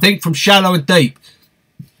between, I think, from shallow and deep.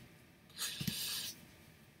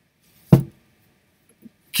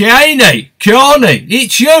 Kiani,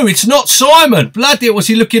 it's you. It's not Simon. Bloody hell, was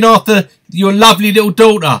he looking after your lovely little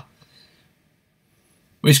daughter?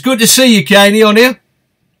 Well, it's good to see you, Kiani, on here.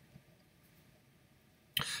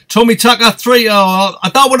 Tommy Tucker, 3. Oh, I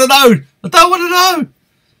don't want to know. I don't want to know.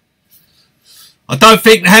 I don't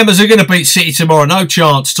think the Hammers are going to beat City tomorrow. No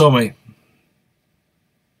chance, Tommy.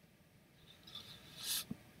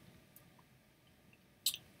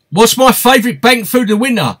 What's my favourite bank food in the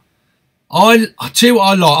winter? I tell you what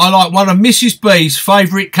I like. I like one of Mrs. B's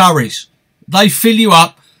favourite curries. They fill you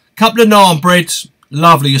up. Couple of naan breads.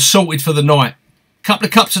 Lovely. You're sorted for the night. Couple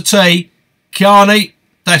of cups of tea. Kiani,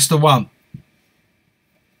 that's the one.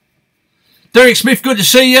 Derek Smith, good to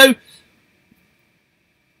see you.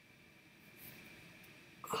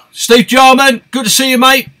 Steve Jarman, good to see you,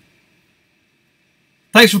 mate.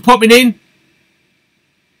 Thanks for popping in.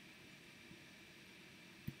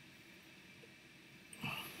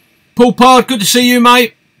 Paul Pard, good to see you,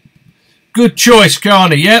 mate. Good choice,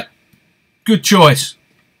 Carney, yep. Good choice.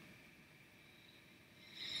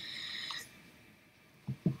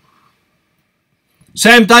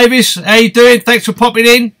 Sam Davis, how you doing? Thanks for popping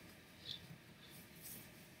in.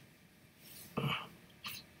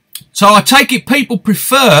 So I take it people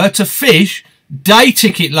prefer to fish day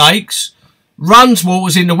ticket lakes, runs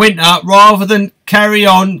waters in the winter, rather than carry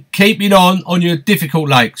on, keeping on your difficult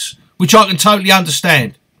lakes, which I can totally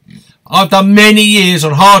understand. I've done many years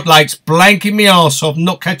on hard lakes, blanking my arse off,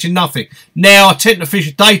 not catching nothing. Now I tend to fish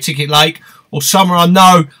a day ticket lake or somewhere I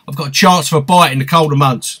know I've got a chance for a bite in the colder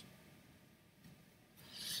months.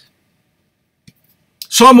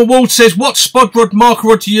 Simon Ward says, what spod rod, marker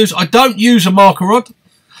rod to use? I don't use a marker rod.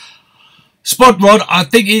 Spod rod, I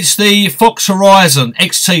think it's the Fox Horizon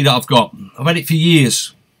XT that I've got. I've had it for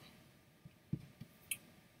years.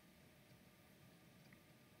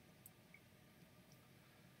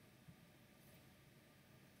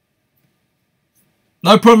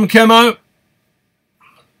 No problem, Camo.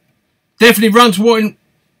 Definitely runs water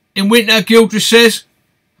in winter, Gildress says.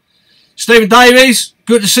 Stephen Davies,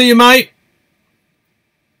 good to see you, mate.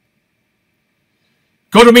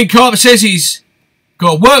 Godwin Carper says he's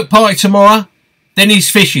got a work party tomorrow, then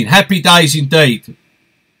he's fishing. Happy days indeed.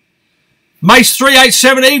 Mace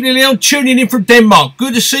 387, evening Leon, tuning in from Denmark.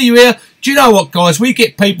 Good to see you here. Do you know what, guys? We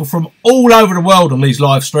get people from all over the world on these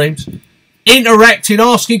live streams, interacting,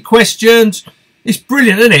 asking questions. It's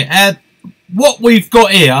brilliant, isn't it? And what we've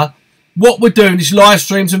got here, what we're doing, is live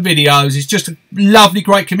streams and videos. It's just a lovely,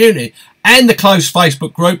 great community. And the closed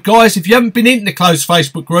Facebook group. Guys, if you haven't been in the closed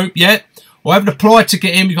Facebook group yet, or haven't applied to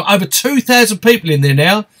get in, we've got over 2,000 people in there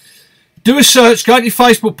now. Do a search, go to your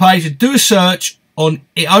Facebook page and do a search on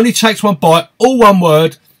It Only Takes One Bite, all one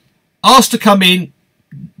word. Ask to come in.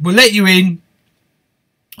 We'll let you in.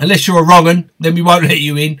 Unless you're a wrong un, then we won't let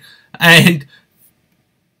you in. And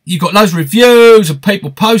you've got loads of reviews and people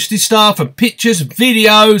posting stuff and pictures and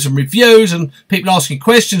videos and reviews and people asking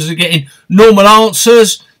questions and getting normal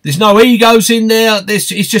answers. There's no egos in there. It's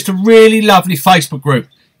just a really lovely Facebook group.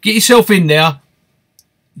 Get yourself in there.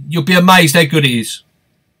 You'll be amazed how good it is.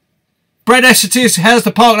 Brad Assetis, how's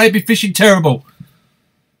the park lake been fishing? Terrible.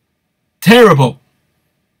 Terrible.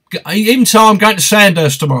 Even so, I'm going to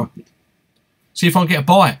Sandhurst tomorrow. See if I can get a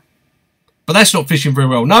bite. But that's not fishing very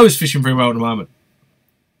well. Noah's fishing very well at the moment.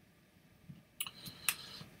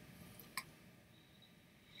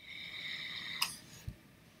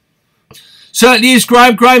 Certainly is,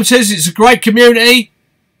 Graham. Graham says it's a great community.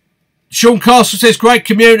 Sean Castle says great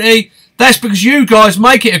community. That's because you guys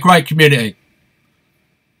make it a great community.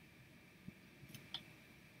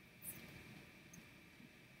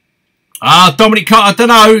 Dominic, I don't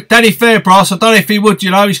know. Danny Fairbrass, I don't know if he would,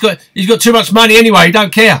 you know. He's got too much money anyway. He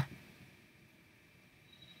don't care.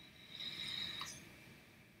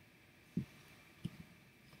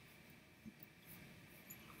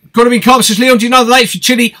 Got to be Carp says, Leon, do you know the latest from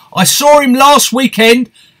Chile? I saw him last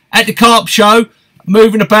weekend at the Carp show,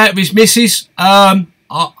 moving about with his missus.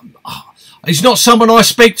 He's not someone I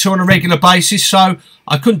speak to on a regular basis, so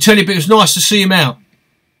I couldn't tell you, but it was nice to see him out.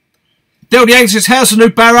 Del Yang says, how's the new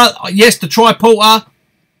barra? Yes, the tri-porter.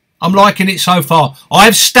 I'm liking it so far. I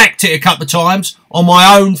have stacked it a couple of times on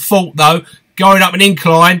my own fault, though, going up an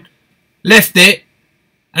incline, left it,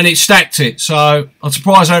 and it stacked it. So I'm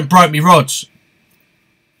surprised I haven't broke me rods.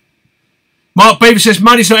 Mark Beaver says,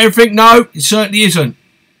 money's not everything. No, it certainly isn't.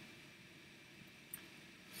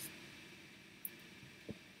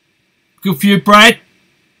 Good for you, Brad.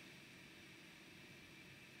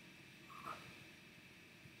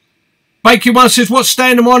 Bacon One says, what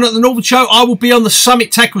stand am I on at the Northern Show? I will be on the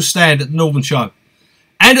Summit Tackle stand at the Northern Show.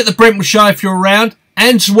 And at the Brentwood Show if you're around.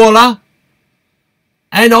 And Zwolle.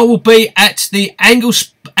 And I will be at the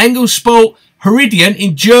Angelsport Heridian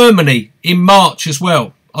in Germany in March as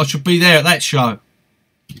well. I should be there at that show.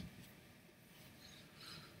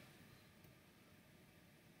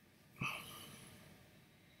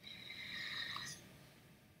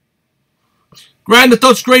 Grand the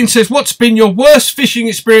Dodge Green says, what's been your worst fishing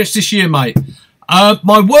experience this year, mate?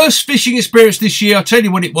 My worst fishing experience this year, I'll tell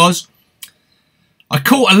you what it was. I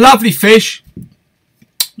caught a lovely fish.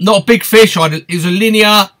 Not a big fish. It was a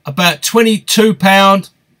linear, about 22 pound.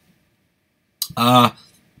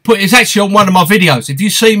 It's actually on one of my videos. If you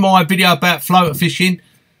see my video about floater fishing,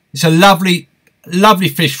 it's a lovely, lovely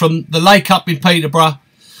fish from the lake up in Peterborough.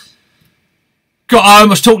 Got home, I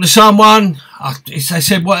was talking to someone. They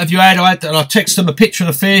said, what have you had? And I texted them a picture of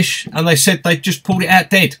the fish, and they said they just pulled it out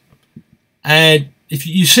dead. And if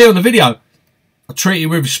you see on the video, I treat it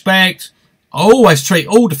with respect. I always treat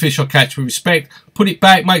all the fish I catch with respect. Put it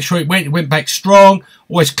back, make sure it went back strong.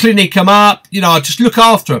 Always clinic them up. You know, I just look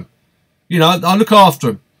after them. You know, I look after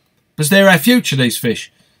them. Because they're our future, these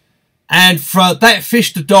fish. And for that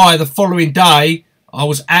fish to die the following day, I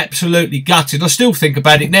was absolutely gutted. I still think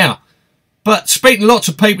about it now. But speaking to lots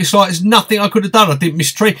of people, it's like there's nothing I could have done. I didn't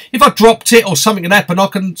mistreat. If I dropped it or something had happened, I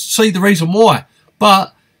can see the reason why.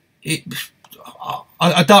 But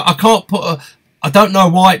I don't know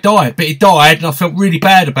why it died, but it died, and I felt really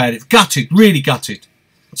bad about it. Gutted, really gutted.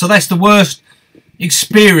 So that's the worst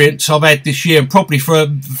experience I've had this year, and probably for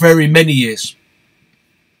very many years.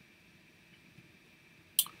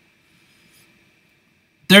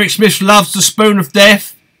 Derek Smith loves the Spoon of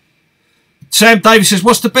Death. Sam Davis says,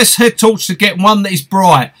 what's the best head torch to get one that is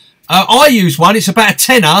bright? I use one. It's about a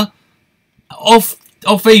tenner off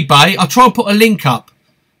eBay. I'll try and put a link up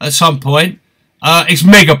at some point. It's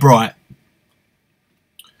mega bright.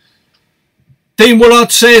 Dean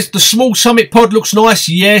Woolard says, the small Summit pod looks nice.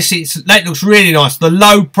 Yes, that looks really nice. The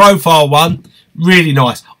low profile one, really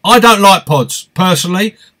nice. I don't like pods,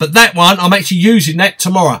 personally, but that one, I'm actually using that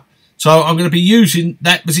tomorrow. So I'm going to be using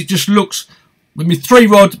that because it just looks, with my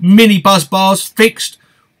 3-rod mini buzz bars fixed.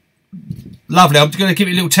 Lovely. I'm going to give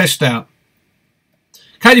it a little test out.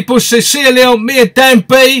 Katie Bush says, see you, Leon. Me and Dan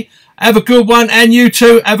B. Have a good one. And you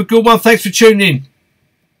too. Have a good one. Thanks for tuning in.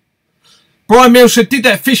 Brian Mills said, did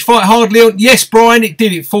that fish fight hard, Leon? Yes, Brian, it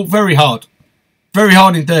did. It fought very hard. Very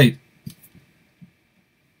hard indeed.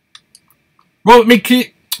 Robert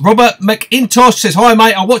McIntosh says, hi,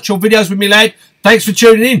 mate. I watch your videos with me, lad. Thanks for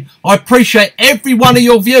tuning in. I appreciate every one of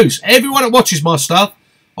your views. Everyone that watches my stuff,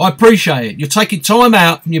 I appreciate it. You're taking time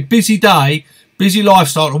out from your busy day, busy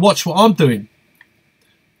lifestyle to watch what I'm doing.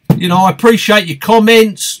 You know, I appreciate your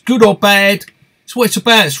comments, good or bad. It's what it's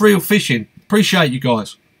about. It's real fishing. Appreciate you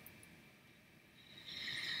guys.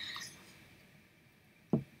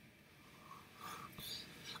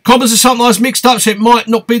 Comments are sometimes mixed up, so it might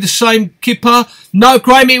not be the same kipper. No,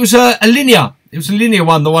 Graham, it was a linear. It was a linear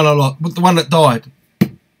one, the one I like, the one that died.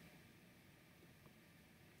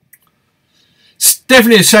 It's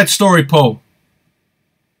definitely a sad story, Paul.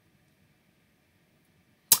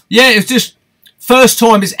 Yeah, it was just first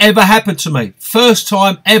time it's ever happened to me. First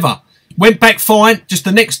time ever. Went back fine. Just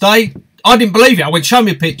the next day, I didn't believe it. I went, show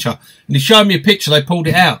me a picture. And he showed me a picture. They pulled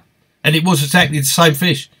it out. And it was exactly the same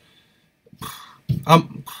fish.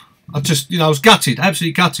 I just, you know, I was gutted.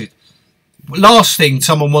 Absolutely gutted. Last thing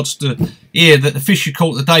someone wants to hear that the fish you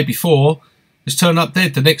caught the day before has turned up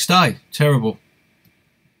dead the next day. Terrible.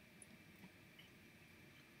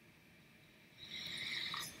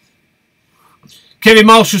 Kevin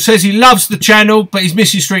Marshall says he loves the channel, but he's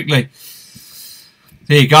missing Strictly.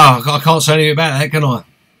 There you go. I can't say anything about that, can I?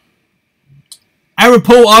 Aaron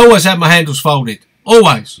Paul, I always have my handles folded.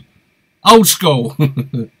 Always. Old school.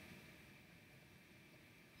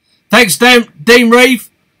 Thanks, Dean Reeve.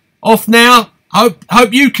 Off now.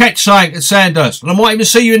 Hope you catch something at Sandhurst. And I might even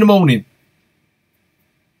see you in the morning.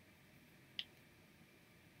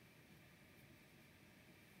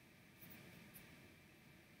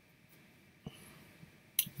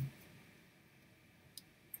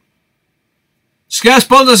 Scouse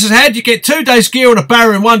Bonder says, how do you get 2 days gear on a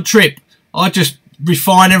barrow in one trip? I just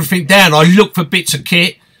refine everything down. I look for bits of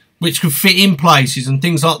kit which can fit in places and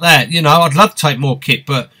things like that. You know, I'd love to take more kit,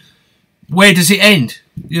 but where does it end?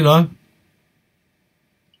 You know.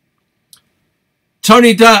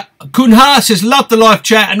 Tony Kunha says, love the live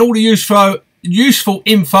chat and all the useful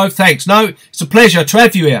info. Thanks. No, it's a pleasure to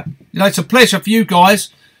have you here. You know, it's a pleasure for you guys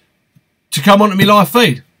to come onto my live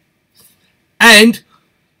feed. And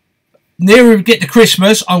nearer we get to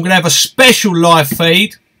Christmas, I'm going to have a special live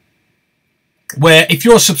feed where if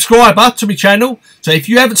you're a subscriber to my channel, so if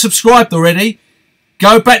you haven't subscribed already,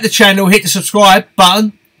 go back to the channel, hit the subscribe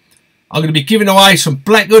button. I'm going to be giving away some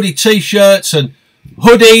Black Hoodie t-shirts and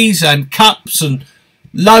hoodies and cups and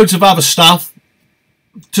loads of other stuff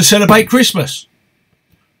to celebrate Christmas.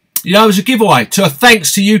 You know, as a giveaway, to a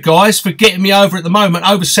thanks to you guys for getting me over at the moment,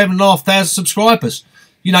 over 7,500 subscribers.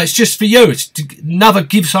 You know, it's just for you. It's to another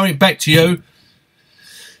give something back to you,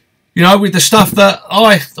 you know, with the stuff that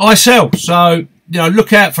I sell. So, you know,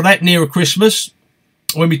 look out for that nearer Christmas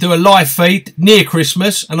when we do a live feed near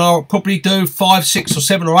Christmas. And I'll probably do 5, 6 or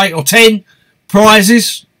 7 or 8 or 10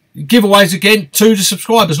 prizes, giveaways again to the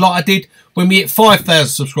subscribers like I did when we hit 5,000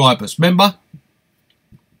 subscribers. Remember?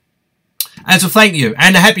 As a thank you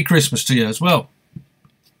and a happy Christmas to you as well.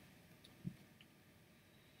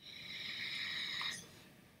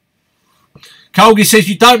 Colgy says,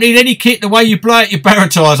 you don't need any kit the way you blow out your barrow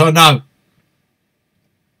tires. I know.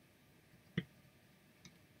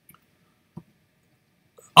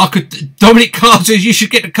 Dominic Carp says, you should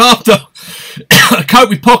get the CARPER a coat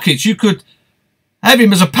with pockets. You could have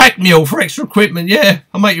him as a pack mule for extra equipment. Yeah,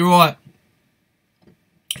 I'll make you right.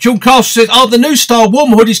 Sean Castle says, oh, the new style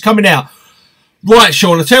warm hoodie's coming out. Right,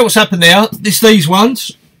 Sean, I'll tell you what's happened there. It's these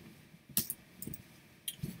ones.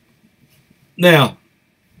 Now,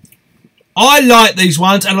 I like these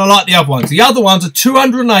ones and I like the other ones. The other ones are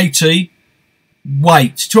 280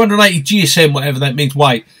 weight, 280 GSM, whatever that means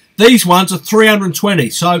weight. These ones are 320,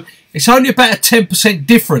 so it's only about a 10%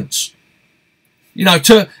 difference. You know,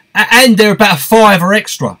 and they're about a $5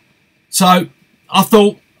 extra. So I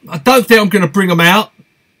thought, I don't think I'm going to bring them out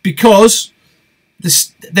because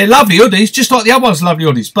they're lovely hoodies, just like the other ones are lovely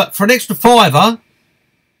hoodies. But for an extra $5,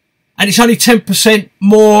 and it's only 10%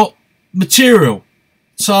 more material.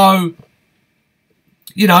 So,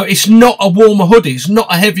 you know, it's not a warmer hoodie. It's not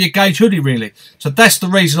a heavier gauge hoodie, really. So that's the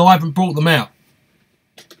reason I haven't brought them out.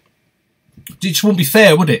 It just wouldn't be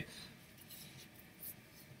fair, would it?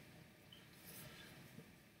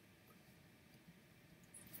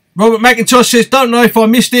 Robert McIntosh says, don't know if I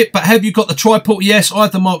missed it, but have you got the tripod? Yes, I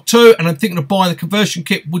have the Mark II, and I'm thinking of buying the conversion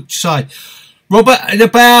kit, would you say? Robert, in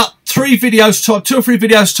about 3 videos time, 2 or 3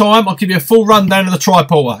 videos time, I'll give you a full rundown of the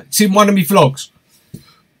tripod. It's in one of my vlogs.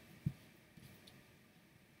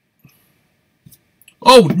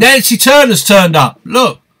 Oh, Nancy Turner's turned up.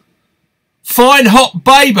 Look. Fine hot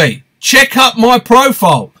baby. Check up my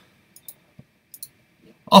profile.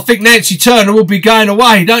 I think Nancy Turner will be going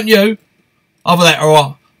away, don't you? Either that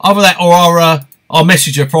or I'll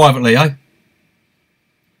message her privately, eh?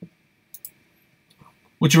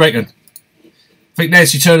 What do you reckon? I think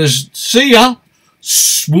Nancy Turner's see ya.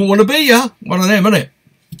 Won't want to be ya. One of them, innit?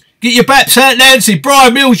 Get your baps out, Nancy.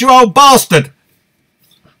 Brian Mills, you old bastard.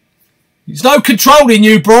 There's no controlling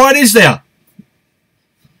you, Brian, is there?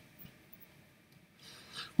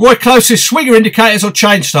 Roy Close says, swinger indicators or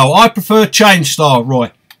change style? I prefer change style,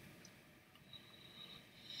 Roy.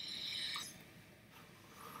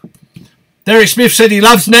 Derek Smith said he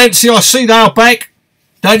loves Nancy. I see they are back.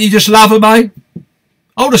 Don't you just love her, mate?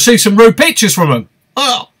 I want to see some rude pictures from them.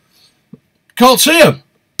 Oh, can't see them.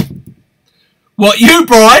 What, you,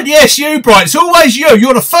 Brian? Yes, you, Brian. It's always you.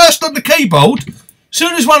 You're the first on the keyboard. As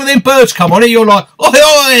soon as one of them birds come on it, you're like, oi,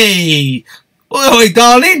 oi. Oi, oi,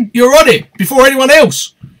 darling. You're on it before anyone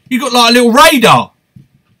else. You got like a little radar.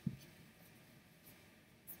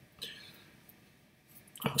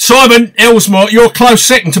 Simon Elsmore, you're a close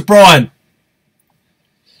second to Brian.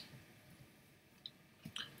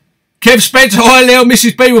 Kev Spencer, hi Leo,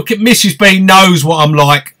 Mrs. B. Well, Mrs. B knows what I'm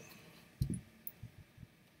like.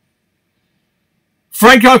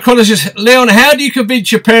 Frank O'Connor says, Leon, how do you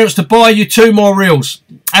convince your parents to buy you 2 more reels?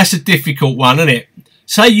 That's a difficult one, isn't it?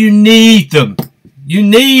 Say you need them. You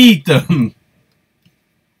need them.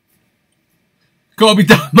 Got to be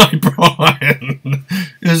done, mate, Brian.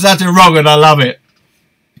 There's nothing wrong and I love it.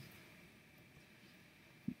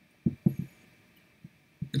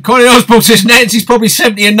 Colin Osborne says Nancy's probably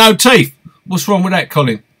 70 and no teeth. What's wrong with that,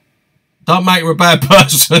 Colin? Don't make her a bad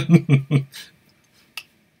person.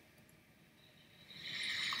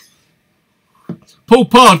 Paul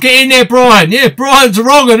Pond, get in there, Brian. Yeah, Brian's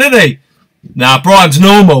wrong, isn't he? Nah, Brian's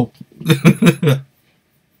normal.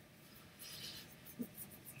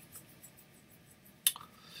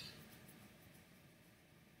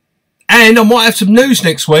 And I might have some news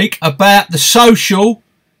next week about the social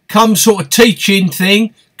come sort of teaching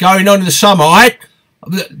thing going on in the summer.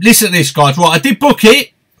 Listen to this, guys. Right, I did book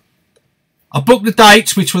it. I booked the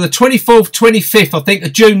dates, which were the 24th, 25th, I think,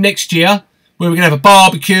 of June next year, where we're going to have a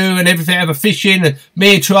barbecue and everything, have a fishing, and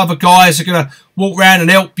me and 2 other guys are going to walk around and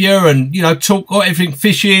help you and, you know, talk about everything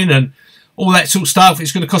fishing and all that sort of stuff.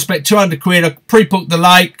 It's going to cost about 200 quid. I pre-booked the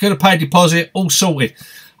lake, going to pay a deposit, all sorted.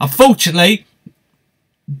 Unfortunately,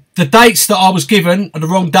 the dates that I was given are the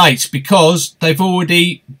wrong dates because they've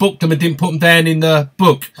already booked them and didn't put them down in the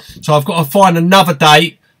book. So I've got to find another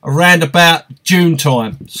date around about June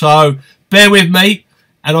time. So bear with me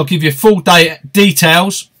and I'll give you full date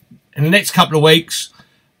details in the next couple of weeks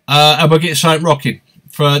and we'll get something rocking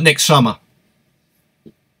for next summer.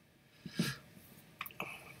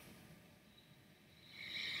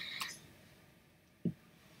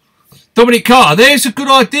 Dominic Carter, there's a good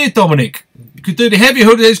idea, Dominic. You could do the heavy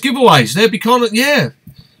hood, there's giveaways. There'd be kind of, yeah,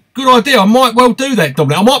 good idea. I might well do that,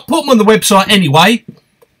 Dominic. I might put them on the website anyway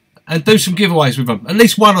and do some giveaways with them. At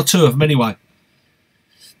least 1 or 2 of them anyway.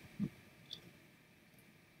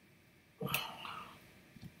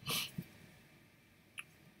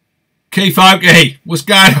 Keith Oakey, what's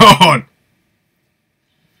going on?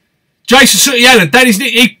 Jason Sooty Allen, Danny's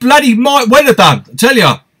Nick, he bloody might well have done, I tell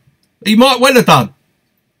you. He might well have done.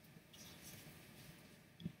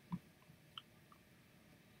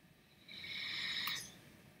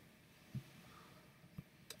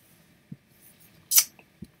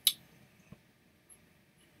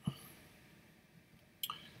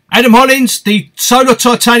 Adam Hollins, the Solar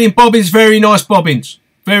Titanium bobbins, very nice bobbins.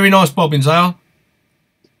 Very nice bobbins, they are.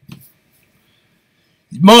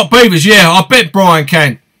 Mark Beavers, yeah, I bet Brian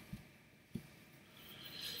can.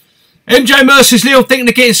 MJ Mercer's Leon thinking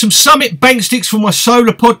of getting some Summit bank sticks for my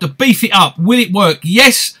solar pod to beef it up. Will it work?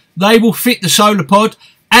 Yes, they will fit the solar pod.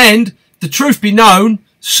 And the truth be known,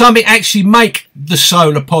 Summit actually make the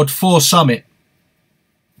solar pod for Summit.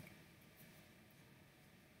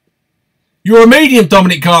 You're a medium,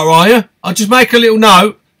 Dominic Carter, are you? I'll just make a little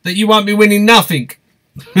note that you won't be winning nothing.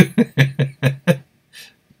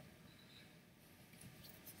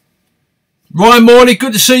 Ryan Morley,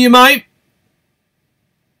 good to see you, mate.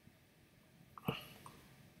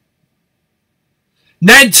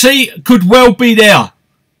 Nancy could well be there.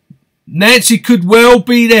 Nancy could well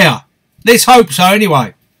be there. Let's hope so,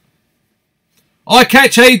 anyway. Hi,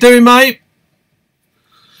 Catch, how you doing, mate?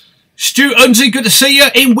 Stu Unzi, good to see you.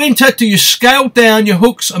 In winter, do you scale down your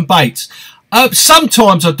hooks and baits?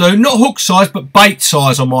 Sometimes I do, not hook size, but bait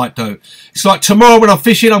size I might do. It's like tomorrow when I'm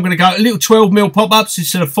fishing, I'm going to go a little 12mm pop-ups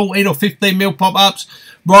instead of 14 or 15mm pop-ups,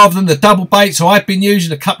 rather than the double baits I've been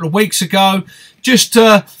using a couple of weeks ago. Just,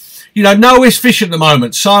 you know, nowhere's fish at the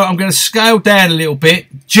moment, so I'm going to scale down a little bit,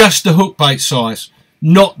 just the hook bait size,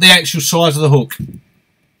 not the actual size of the hook.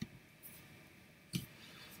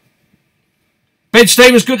 Ben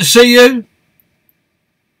Stevens, good to see you.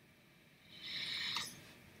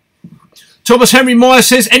 Thomas Henry Meyer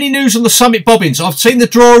says, any news on the Summit bobbins? I've seen the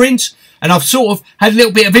drawings and I've sort of had a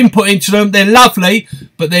little bit of input into them. They're lovely,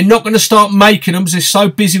 but they're not going to start making them because they're so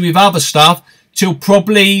busy with other stuff till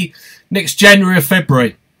probably next January or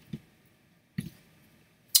February.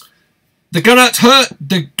 The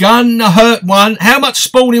Gunner Hurt one. How much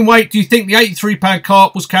spawning weight do you think the 83-pound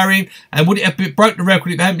carp was carrying, and would it have broke the record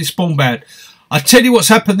if it hadn't been spawn banned? I tell you what's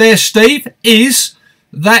happened there, Steve, is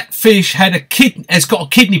that fish has got a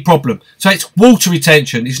kidney problem. So it's water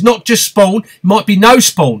retention. It's not just spawn. It might be no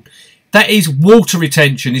spawn. That is water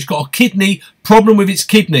retention. It's got a kidney problem with its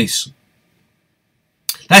kidneys.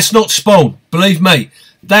 That's not spawn. Believe me.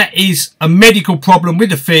 That is a medical problem with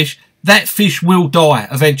the fish. That fish will die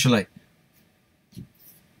eventually.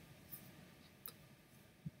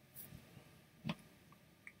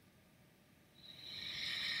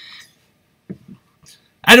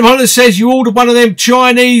 Adam Holland says, you ordered one of them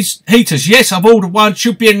Chinese heaters. Yes, I've ordered one.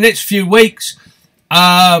 Should be in the next few weeks.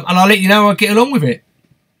 And I'll let you know how I get along with it.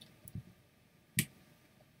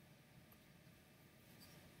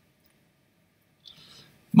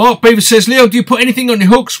 Mark Beaver says, Leo, do you put anything on your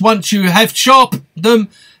hooks once you have sharpened them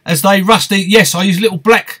as they rusty? Yes, I use little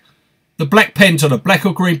black pens on them, black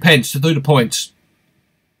or green pens to do the points.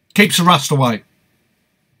 Keeps the rust away.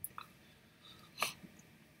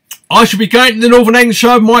 I should be going to the Northern England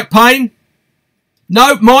show, Mike Payne.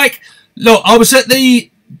 No, Mike. Look, I was at the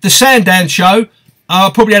Sandown show. I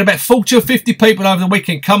probably had about 40 or 50 people over the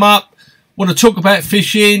weekend come up, want to talk about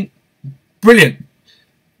fishing. Brilliant.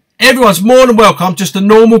 Everyone's more than welcome. I'm just a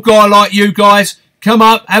normal guy like you guys. Come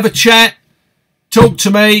up, have a chat, talk to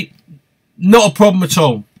me. Not a problem at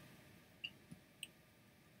all.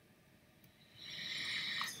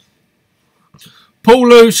 Paul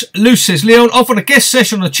Luce says, Leon, off on a guest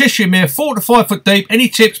session on the Cheshire Mere, 4 to 5 foot deep. Any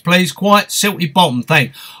tips, please? Quite silty bottom.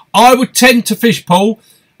 Thanks. I would tend to fish, Paul,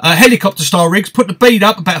 helicopter style rigs. Put the bead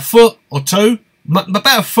up about a foot or two.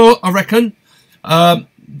 About a foot, I reckon.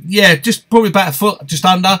 Yeah, just probably about a foot, just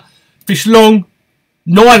under. Fish long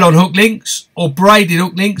nylon hook links or braided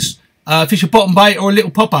hook links. Fish a bottom bait or a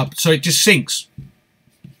little pop-up so it just sinks.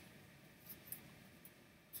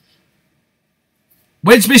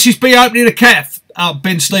 When's Mrs. B opening a calf?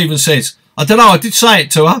 Ben Stevens says. I don't know, I did say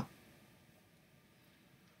it to her.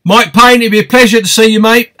 Mike Payne, it'd be a pleasure to see you,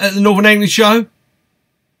 mate, at the Northern England show.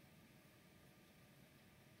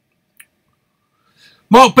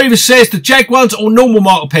 Mark Beaver says, the Jag ones or normal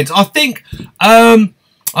marker pens? I think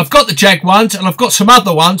I've got the Jag ones and I've got some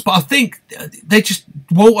other ones, but I think they're just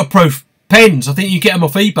waterproof pens. I think you get them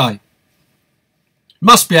off eBay.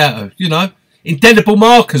 Must be out of, you know, indelible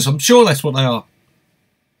markers. I'm sure that's what they are.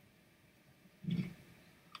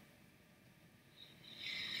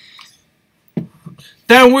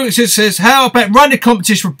 Dan Wilson says, how about running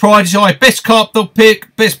competition for prize? Best carp dog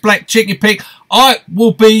pick, best black chicken pick. I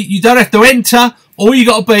will be, you don't have to enter. All you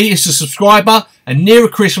got to be is a subscriber. And nearer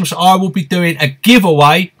Christmas, I will be doing a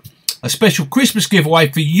giveaway, a special Christmas giveaway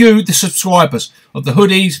for you, the subscribers, of the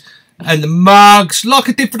hoodies and the mugs, like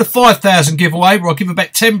I did for the 5,000 giveaway, where I give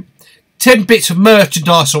about 10 bits of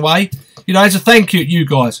merchandise away, you know, as a thank you to you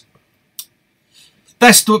guys.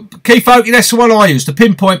 That's the Keith Oakley, that's the one I use, the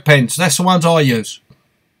pinpoint pens. That's the ones I use.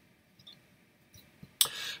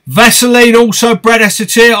 Vaseline also, Brad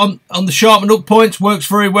Asseteer on the sharpened hook points, works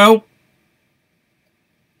very well.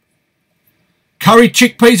 Curried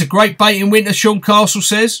chickpeas, a great bait in winter, Sean Castle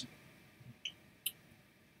says.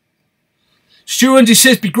 Stu Undy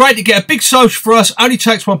says, be great to get a big social for us, only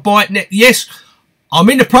takes one bite. Yes, I'm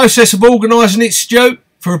in the process of organising it, Stu,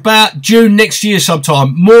 for about June next year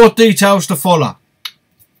sometime. More details to follow.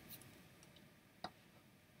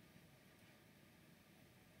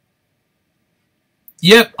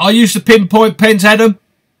 Yep, I use the pinpoint pens, Adam.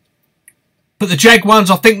 But the Jag ones,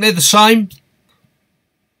 I think they're the same.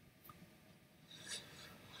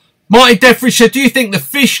 Martin Deffrey said, do you think the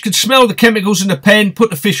fish can smell the chemicals in the pen, put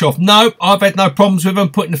the fish off? No, I've had no problems with them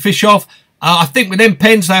putting the fish off. I think with them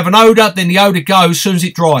pens, they have an odour, then the odour goes as soon as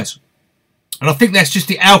it dries. And I think that's just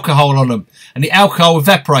the alcohol on them. And the alcohol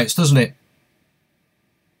evaporates, doesn't it?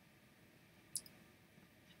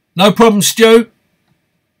 No problem, Stu.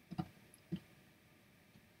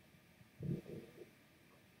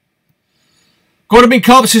 Gordon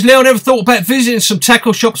Carper says, Leon, never thought about visiting some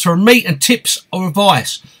tackle shops for meat and tips or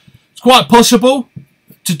advice. It's quite possible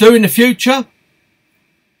to do in the future.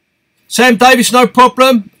 Sam Davis, no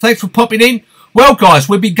problem. Thanks for popping in. Well, guys,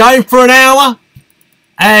 we'll be going for an hour.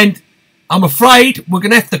 And I'm afraid we're going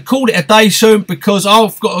to have to call it a day soon because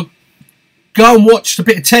I've got to go and watch a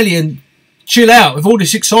bit of telly and chill out with all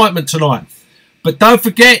this excitement tonight. But don't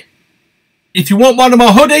forget, if you want one of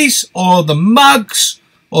my hoodies or the mugs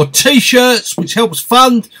or T-shirts, which helps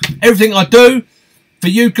fund everything I do for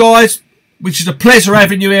you guys, which is a pleasure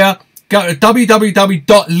having you here, go to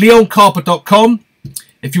www.leoncarper.com.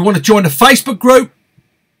 If you want to join the Facebook group,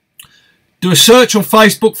 do a search on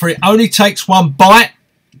Facebook for It Only Takes One Bite.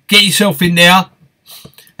 Get yourself in there.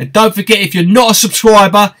 And don't forget, if you're not a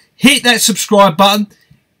subscriber, hit that subscribe button,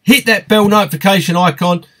 hit that bell notification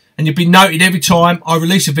icon, and you'll be noted every time I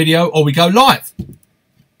release a video or we go live.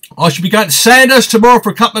 I should be going to Sandhurst tomorrow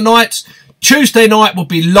for a couple of nights. Tuesday night will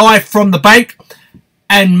be live from the bank.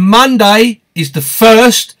 And Monday is the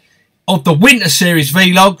first of the Winter Series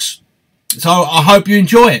vlogs. So I hope you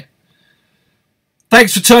enjoy it.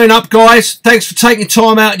 Thanks for turning up, guys. Thanks for taking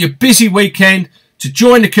time out of your busy weekend to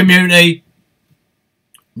join the community.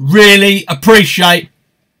 Really appreciate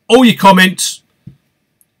all your comments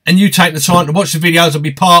and you take the time to watch the videos and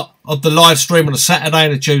be part of the live stream on a Saturday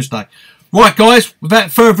and a Tuesday. Right, guys,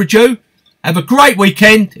 without further ado, have a great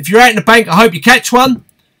weekend. If you're out in the bank, I hope you catch one.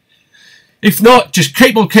 If not, just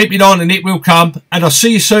keep on keeping on and it will come. And I'll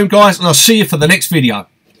see you soon, guys, and I'll see you for the next video.